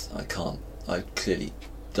 I guess I can't. I clearly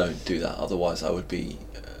don't do that, otherwise I would be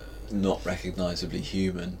not recognisably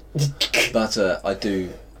human. But I do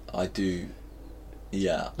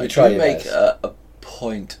make a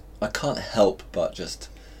point. I can't help but just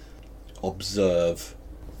observe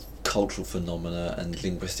cultural phenomena and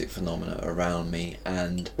linguistic phenomena around me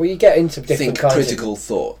and you get into different kinds critical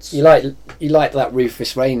thoughts. You like that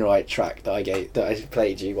Rufus Wainwright track that I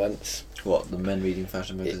played you once. What, the Men Reading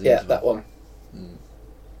Fashion magazines? Yeah, that one.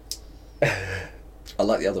 I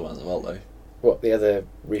like the other one as well, though. What, the other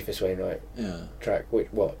Rufus Wainwright track?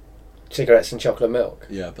 What? Cigarettes and Chocolate Milk?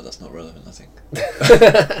 Yeah, but that's not relevant, I think.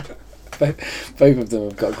 Both of them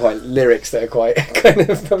have got quite lyrics that are quite kind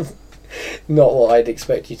of not what I'd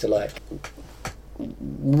expect you to like.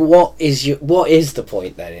 What is the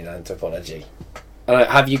point then in anthropology? And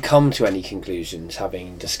have you come to any conclusions,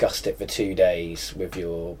 having discussed it for 2 days with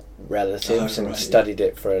your relatives and studied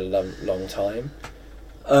it for a long time?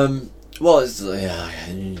 So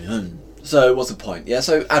what's the point? Yeah,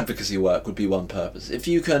 so advocacy work would be one purpose. If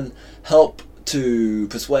you can help to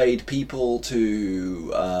persuade people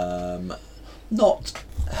to not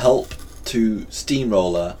help to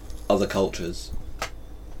steamroller other cultures,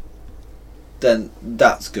 then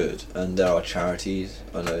that's good. And there are charities.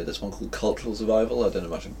 I know there's one called Cultural Survival. I don't know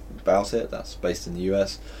much about it. That's based in the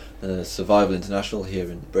US. And there's Survival International here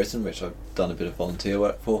in Britain, which I've done a bit of volunteer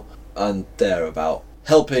work for. And they're about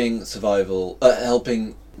helping tribal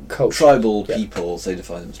peoples, they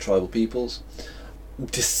define them as tribal peoples,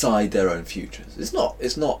 decide their own futures. It's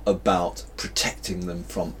not about protecting them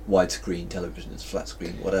from widescreen televisions, flat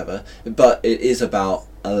screen, whatever, but it is about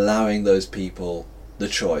allowing those people the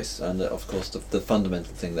choice. And of course the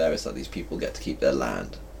fundamental thing there is that these people get to keep their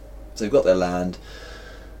land. So they've got their land,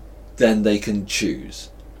 then they can choose.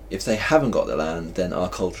 If they haven't got their land, then our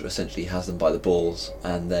culture essentially has them by the balls,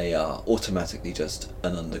 and they are automatically just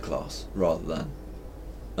an underclass rather than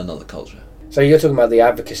another culture. So you're talking about the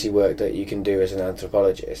advocacy work that you can do as an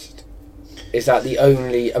anthropologist. Is that the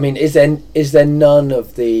only... I mean, is there none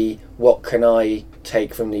of the what can I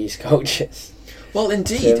take from these cultures? Well,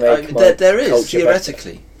 indeed, there is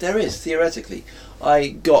theoretically. There is theoretically. I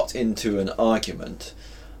got into an argument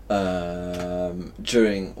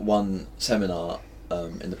during one seminar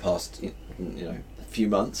in the past, few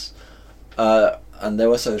months, and there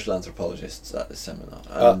were social anthropologists at this seminar,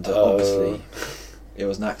 and obviously it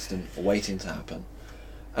was an accident waiting to happen,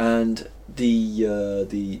 and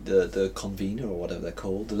the convener, or whatever they're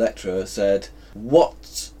called, the lecturer, said,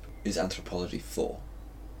 "What is anthropology for?"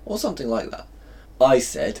 or something like that. I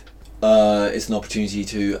said, it's an opportunity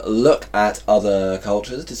to look at other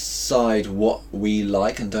cultures, decide what we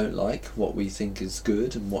like and don't like, what we think is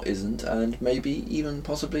good and what isn't, and maybe even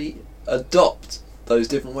possibly adopt those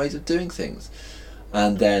different ways of doing things.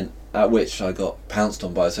 And then, at which I got pounced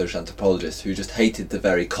on by a social anthropologist who just hated the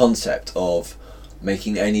very concept of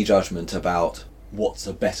making any judgment about what's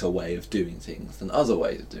a better way of doing things than other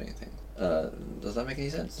ways of doing things. Does that make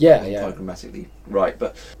any sense? Yeah, I'm quite grammatically right,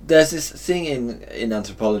 but there's this thing in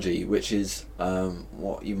anthropology which is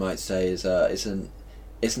what you might say is it's an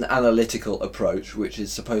analytical approach which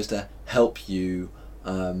is supposed to help you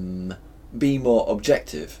be more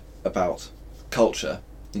objective about culture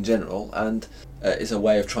in general, and is a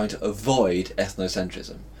way of trying to avoid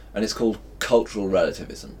ethnocentrism, and it's called cultural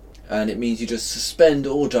relativism, and it means you just suspend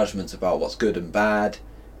all judgments about what's good and bad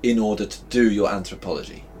in order to do your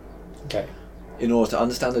anthropology. Okay. In order to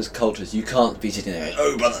understand those cultures, you can't be sitting there going,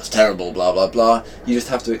 "Oh, but that's terrible, blah blah blah." You just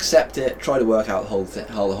have to accept it, try to work out how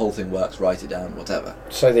the whole thing works, write it down, whatever.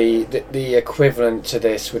 So the equivalent to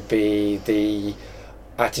this would be the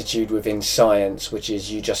attitude within science, which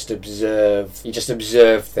is you just observe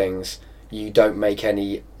things. You don't make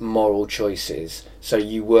any moral choices. So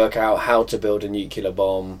you work out how to build a nuclear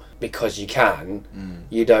bomb because you can.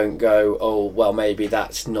 You don't go, oh, well, maybe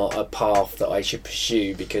that's not a path that I should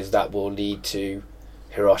pursue because that will lead to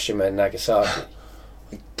Hiroshima and Nagasaki.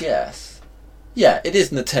 I guess. Yeah, it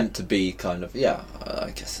is an attempt to be an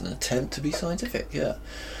attempt to be scientific, yeah.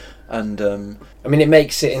 And I mean, it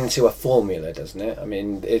makes it into a formula, doesn't it? I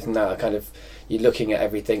mean, isn't that a kind of, you're looking at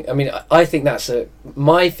everything? I mean, I think that's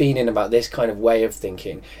my feeling about this kind of way of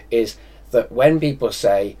thinking is that when people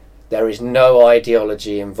say there is no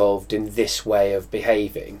ideology involved in this way of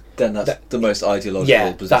behaving, then that's the most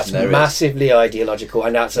ideological position that's there is. Massively ideological,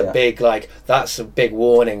 and that's that's a big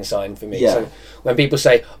warning sign for me. Yeah. So when people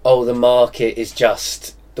say, oh, the market is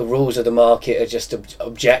just, the rules of the market are just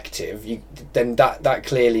objective, then that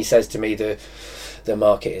clearly says to me the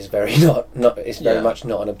market is very much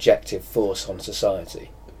not an objective force on society.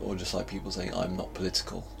 Or just like people saying, I'm not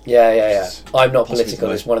political. Yeah. I'm not political.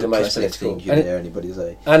 It's one of the most political. Thing you hear anybody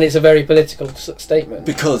say. And it's a very political statement.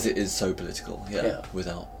 Because it is so political,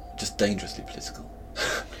 without just dangerously political.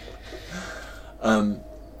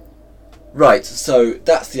 Right, so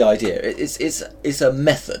that's the idea. It's a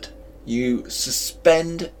method. You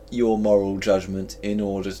suspend your moral judgment in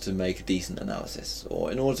order to make a decent analysis,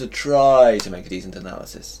 or in order to try to make a decent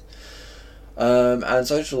analysis. And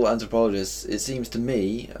social anthropologists, it seems to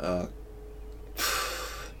me,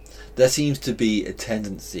 there seems to be a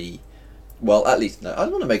tendency, well, at least, no, I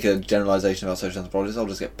don't want to make a generalisation about social anthropologists, I'll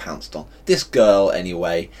just get pounced on. This girl,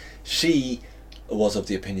 anyway, she was of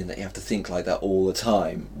the opinion that you have to think like that all the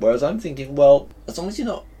time, whereas I'm thinking, well, as long as you're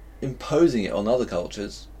not imposing it on other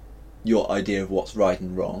cultures, your idea of what's right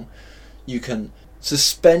and wrong, you can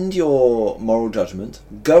suspend your moral judgment,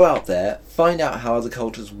 go out there, find out how other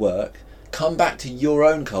cultures work, come back to your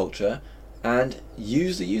own culture and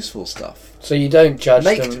use the useful stuff. So you don't judge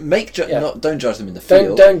them. Don't judge them in the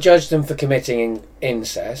field. Don't judge them for committing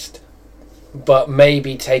incest, but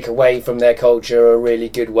maybe take away from their culture a really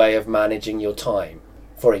good way of managing your time,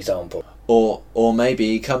 for example. Or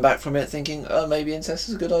maybe come back from it thinking, oh, maybe incest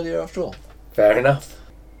is a good idea after all. Fair enough.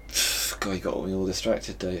 God, you got me all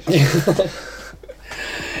distracted, Dave.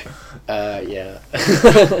 Yeah.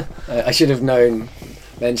 I should have known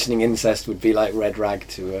mentioning incest would be like red rag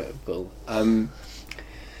to a bull.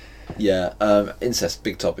 Incest,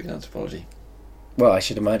 big topic in anthropology. Well, I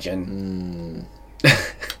should imagine.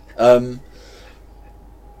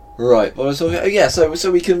 Right. Well,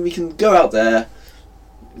 so we can go out there,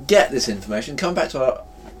 get this information, come back to our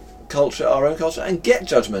culture, our own culture, and get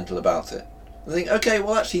judgmental about it. I think, okay,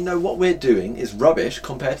 well, actually, no, what we're doing is rubbish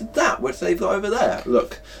compared to that which they've got over there.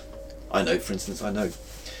 Look, for instance, if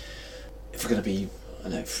we're going to be,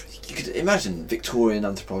 you could imagine Victorian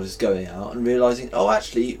anthropologists going out and realising, oh,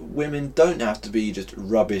 actually, women don't have to be just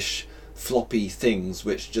rubbish, floppy things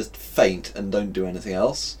which just faint and don't do anything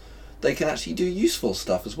else. They can actually do useful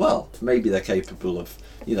stuff as well. Maybe they're capable of,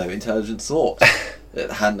 intelligent thought.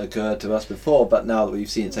 It hadn't occurred to us before, but now that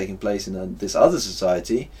we've seen it taking place in this other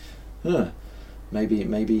society,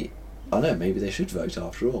 maybe I don't know, maybe they should vote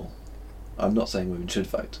after all. I'm not saying women should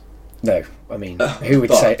vote. No, I mean, who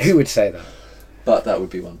would say that? But that would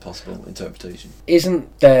be one possible interpretation.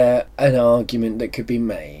 Isn't there an argument that could be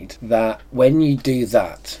made that when you do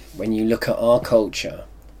that, when you look at our culture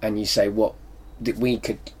and you say that we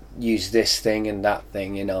could use this thing and that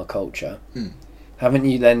thing in our culture, haven't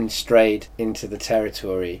you then strayed into the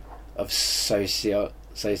territory of sociology?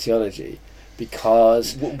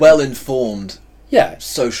 Because well-informed Yeah.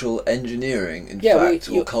 social engineering, in fact,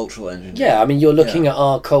 or cultural engineering. Yeah, I mean, you're looking at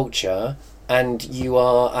our culture and you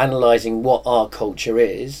are analysing what our culture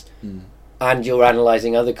is, and you're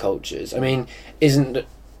analysing other cultures. I mean, isn't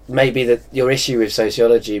maybe your issue with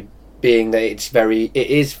sociology being that it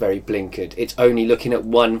is very blinkered? It's only looking at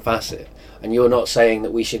one facet, and you're not saying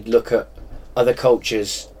that we should look at other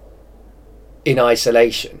cultures in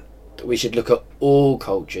isolation, that we should look at all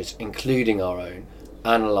cultures, including our own,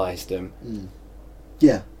 analyse them.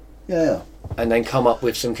 Yeah. And then come up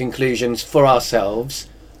with some conclusions for ourselves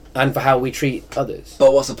and for how we treat others.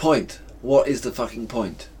 But what's the point? What is the fucking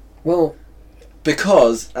point? Well,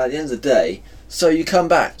 because at the end of the day, so you come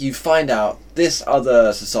back, you find out this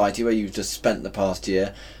other society where you've just spent the past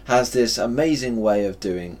year has this amazing way of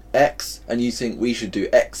doing X, and you think we should do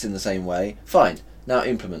X in the same way. Fine, now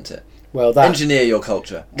implement it. Well, engineer your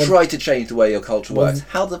culture. Try to change the way your culture works.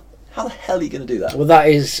 How the hell are you going to do that? Well, that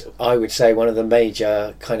is, I would say, one of the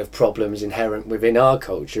major kind of problems inherent within our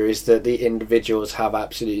culture is that the individuals have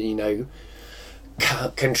absolutely no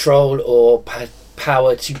control or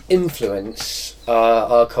power to influence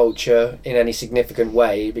our culture in any significant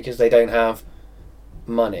way because they don't have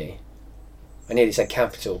money. I nearly said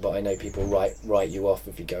capital, but I know people write you off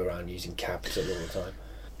if you go around using capital all the time.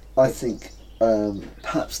 I think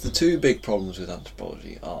perhaps the two big problems with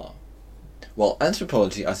anthropology are, well,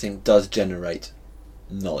 anthropology I think does generate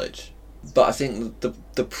knowledge, but I think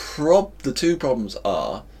the two problems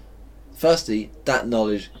are, firstly, that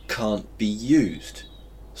knowledge can't be used.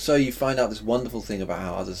 So you find out this wonderful thing about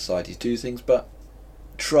how other societies do things, but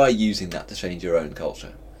try using that to change your own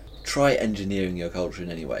culture. Try engineering your culture in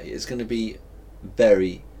any way. It's going to be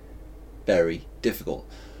very, very difficult.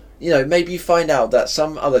 You know, maybe you find out that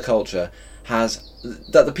some other culture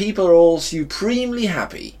that the people are all supremely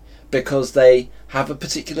happy because they have a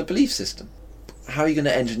particular belief system. How are you going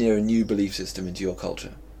to engineer a new belief system into your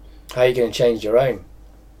culture? How are you going to change your own?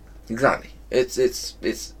 Exactly. It's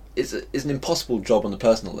an impossible job on the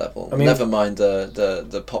personal level. I mean, never mind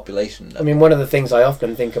the population level. I mean, one of the things I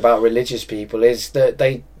often think about religious people is that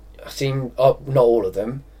they seem, not all of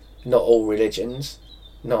them, not all religions,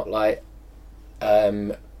 not like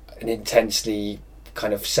an intensely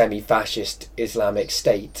kind of semi-fascist Islamic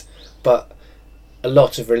state, but a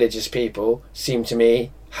lot of religious people seem to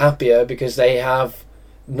me happier because they have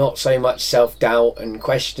not so much self-doubt and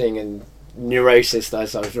questioning and neurosis,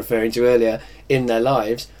 as I was referring to earlier, in their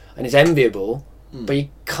lives, and it's enviable. But you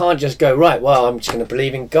can't just go, right, well, I'm just going to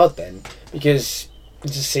believe in God then, because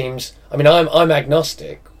it just seems, I mean, I'm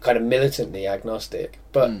agnostic, kind of militantly agnostic,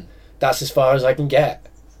 but that's as far as I can get.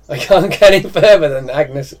 I can't get any further than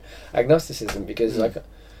agnosticism because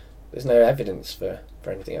there's no evidence for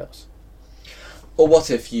anything else. Or what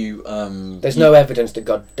if you... there's no evidence that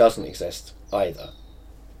God doesn't exist either.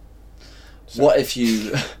 So. What if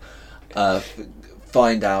you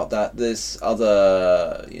find out that this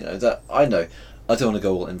other... that I know, I don't want to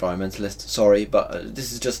go all environmentalist, sorry, but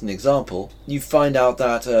this is just an example. You find out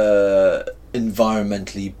that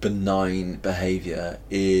environmentally benign behaviour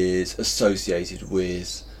is associated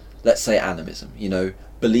with, let's say, animism.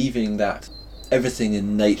 Believing that everything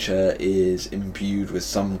in nature is imbued with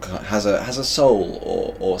has a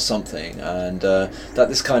soul or something, and that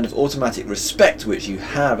this kind of automatic respect which you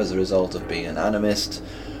have as a result of being an animist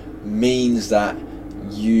means that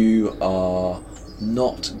you are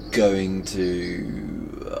not going to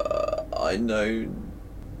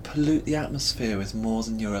pollute the atmosphere with more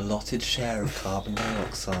than your allotted share of carbon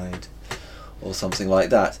dioxide or something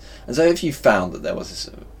like that. And so if you found that there was this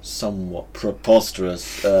somewhat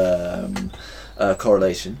preposterous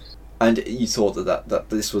correlation, and you thought that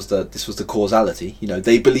this was the causality,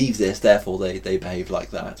 they believe this, therefore they behave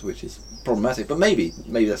like that, which is problematic, but maybe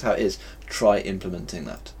that's how it is. Try implementing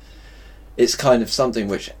that. It's kind of something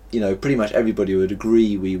which pretty much everybody would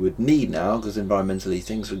agree we would need now, because environmentally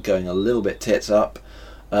things are going a little bit tits up.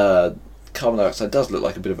 Carbon dioxide does look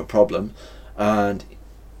like a bit of a problem, and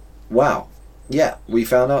wow, yeah, we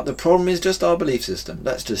found out the problem is just our belief system.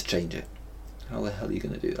 Let's just change it. How the hell are you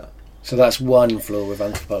going to do that? So that's one flaw with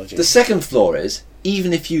anthropology. The second flaw is,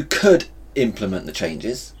 even if you could implement the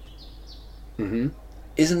changes,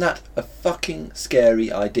 isn't that a fucking scary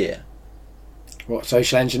idea? What,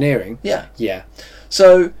 social engineering? Yeah. Yeah.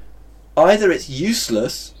 So either it's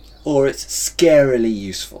useless or it's scarily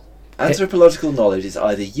useful. Anthropological knowledge is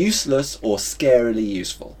either useless or scarily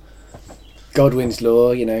useful. Godwin's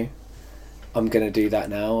law, I'm going to do that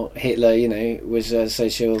now. Hitler, was a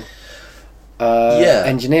social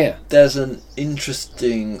engineer. There's an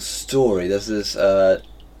interesting story. There's this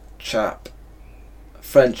chap,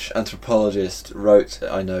 French anthropologist, wrote,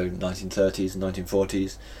 1930s and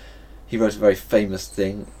 1940s. He wrote a very famous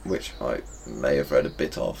thing, which I may have read a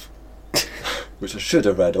bit of, which I should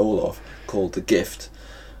have read all of, called The Gift.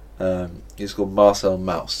 He's called Marcel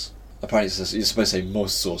Mauss. Apparently you're supposed to say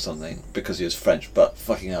Mauss or something because he was French, but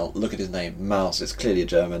fucking hell, look at his name, Mauss. It's clearly a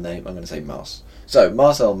German name. I'm going to say Mauss. So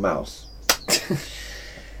Marcel Mauss.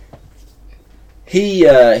 He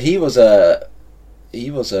was a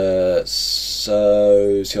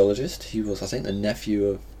sociologist. He was, I think, the nephew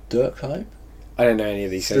of Durkheim. I don't know any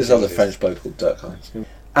of these. There's another French bloke called Durkheim,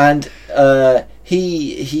 and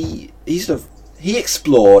he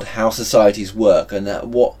explored how societies work and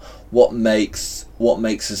what makes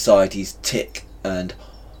societies tick and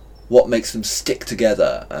what makes them stick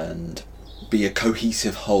together and be a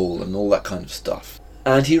cohesive whole and all that kind of stuff.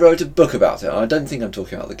 And he wrote a book about it. I don't think I'm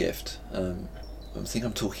talking about The Gift. I think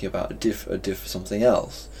I'm talking about something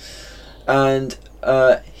else. And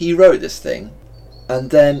he wrote this thing, and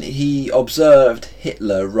then he observed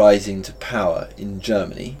Hitler rising to power in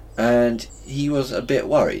Germany, and he was a bit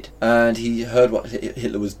worried. And he heard what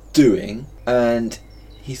Hitler was doing, and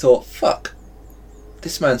he thought, fuck,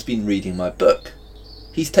 this man's been reading my book.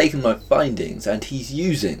 He's taken my findings and he's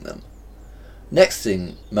using them. Next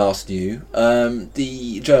thing Mouse knew,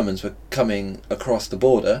 the Germans were coming across the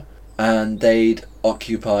border and they'd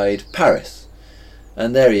occupied Paris.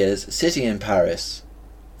 And there he is, sitting in Paris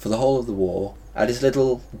for the whole of the war, at his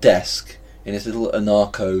little desk, in his little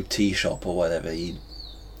anarcho tea shop or whatever he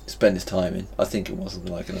spent his time in. I think it was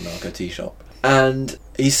something like an anarcho tea shop. And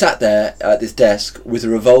he sat there at this desk with a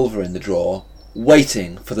revolver in the drawer,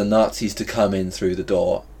 waiting for the Nazis to come in through the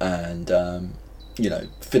door and,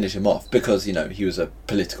 finish him off, because, he was a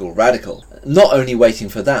political radical. Not only waiting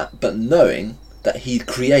for that, but knowing that he'd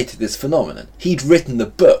created this phenomenon. He'd written the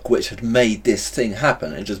book which had made this thing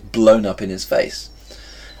happen and just blown up in his face.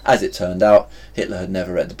 As it turned out, Hitler had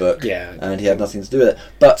never read the book, and he had nothing to do with it.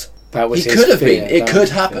 But he could have been. It could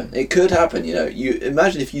happen. It could happen. You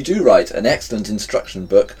imagine if you do write an excellent instruction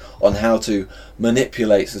book on how to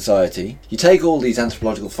manipulate society. You take all these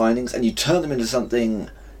anthropological findings and you turn them into something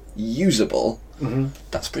usable. Mm-hmm.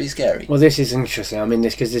 That's pretty scary. Well, this is interesting. I mean,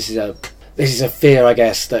 this is a fear, I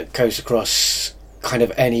guess, that goes across kind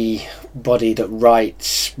of any body that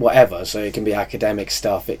writes whatever. So it can be academic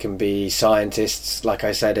stuff, it can be scientists, like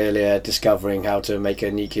I said earlier, discovering how to make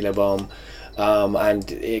a nuclear bomb,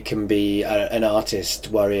 and it can be an artist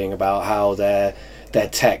worrying about how their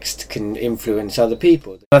text can influence other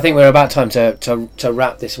people. I think we're about time to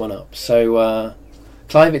wrap this one up. So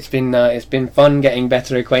Clive, it's been fun getting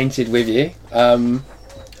better acquainted with you.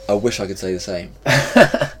 I wish I could say the same.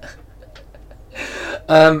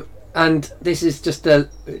 And this is just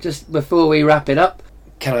before we wrap it up,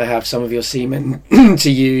 can I have some of your semen to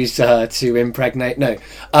use to impregnate? No.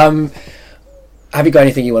 Have you got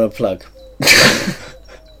anything you want to plug?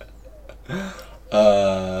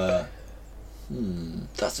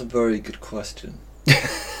 That's a very good question.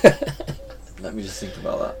 Let me just think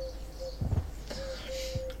about that.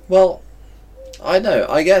 Well, I know.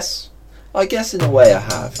 I guess in a way I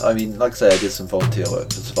have. I mean, like I say, I did some volunteer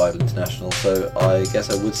work for Survival International, so I guess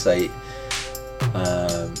I would say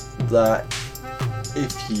that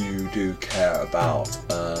if you do care about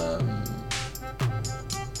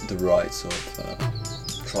the rights of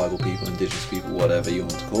tribal people, indigenous people, whatever you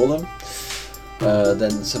want to call them,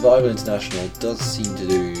 then Survival International does seem to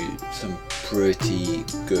do some pretty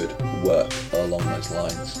good work along those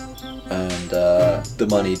lines. And the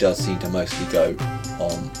money does seem to mostly go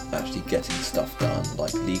on actually getting stuff done,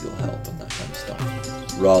 like legal help and that kind of stuff,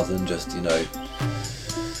 rather than just,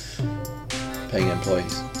 paying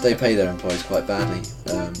employees. They pay their employees quite badly.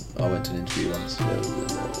 I went to an interview once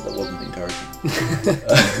that wasn't encouraging.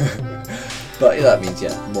 But that means,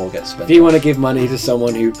 more gets spent. If you want to give money to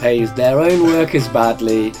someone who pays their own workers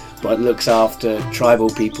badly but looks after tribal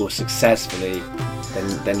people successfully,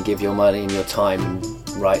 then give your money and your time and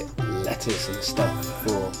write letters and stuff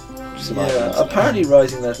for survival. Yeah, apparently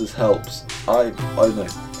writing letters helps. I don't know.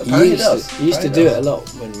 Apparently it does. You used to do it a lot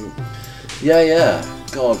when. Yeah.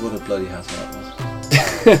 God, what a bloody hassle that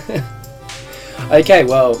was. Okay,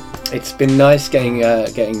 well, it's been nice getting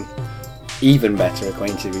even better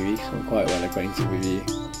acquainted with you. I'm quite well acquainted with you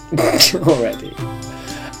already.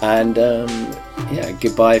 And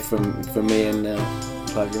goodbye from me and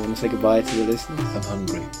Clive. You want to say goodbye to the listeners? I'm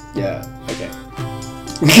hungry. Yeah. Okay.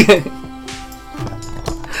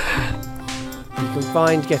 You can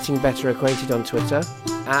find Getting Better Acquainted on Twitter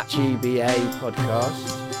 @GBA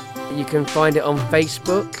Podcast. You can find it on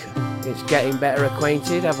Facebook. It's Getting Better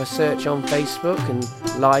Acquainted. Have a search on Facebook and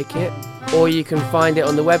like it. Or you can find it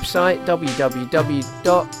on the website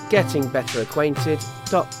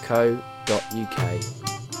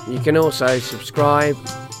www.gettingbetteracquainted.co.uk. You can also subscribe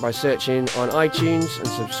by searching on iTunes and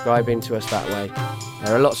subscribing to us that way.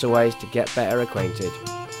 There are lots of ways to get better acquainted.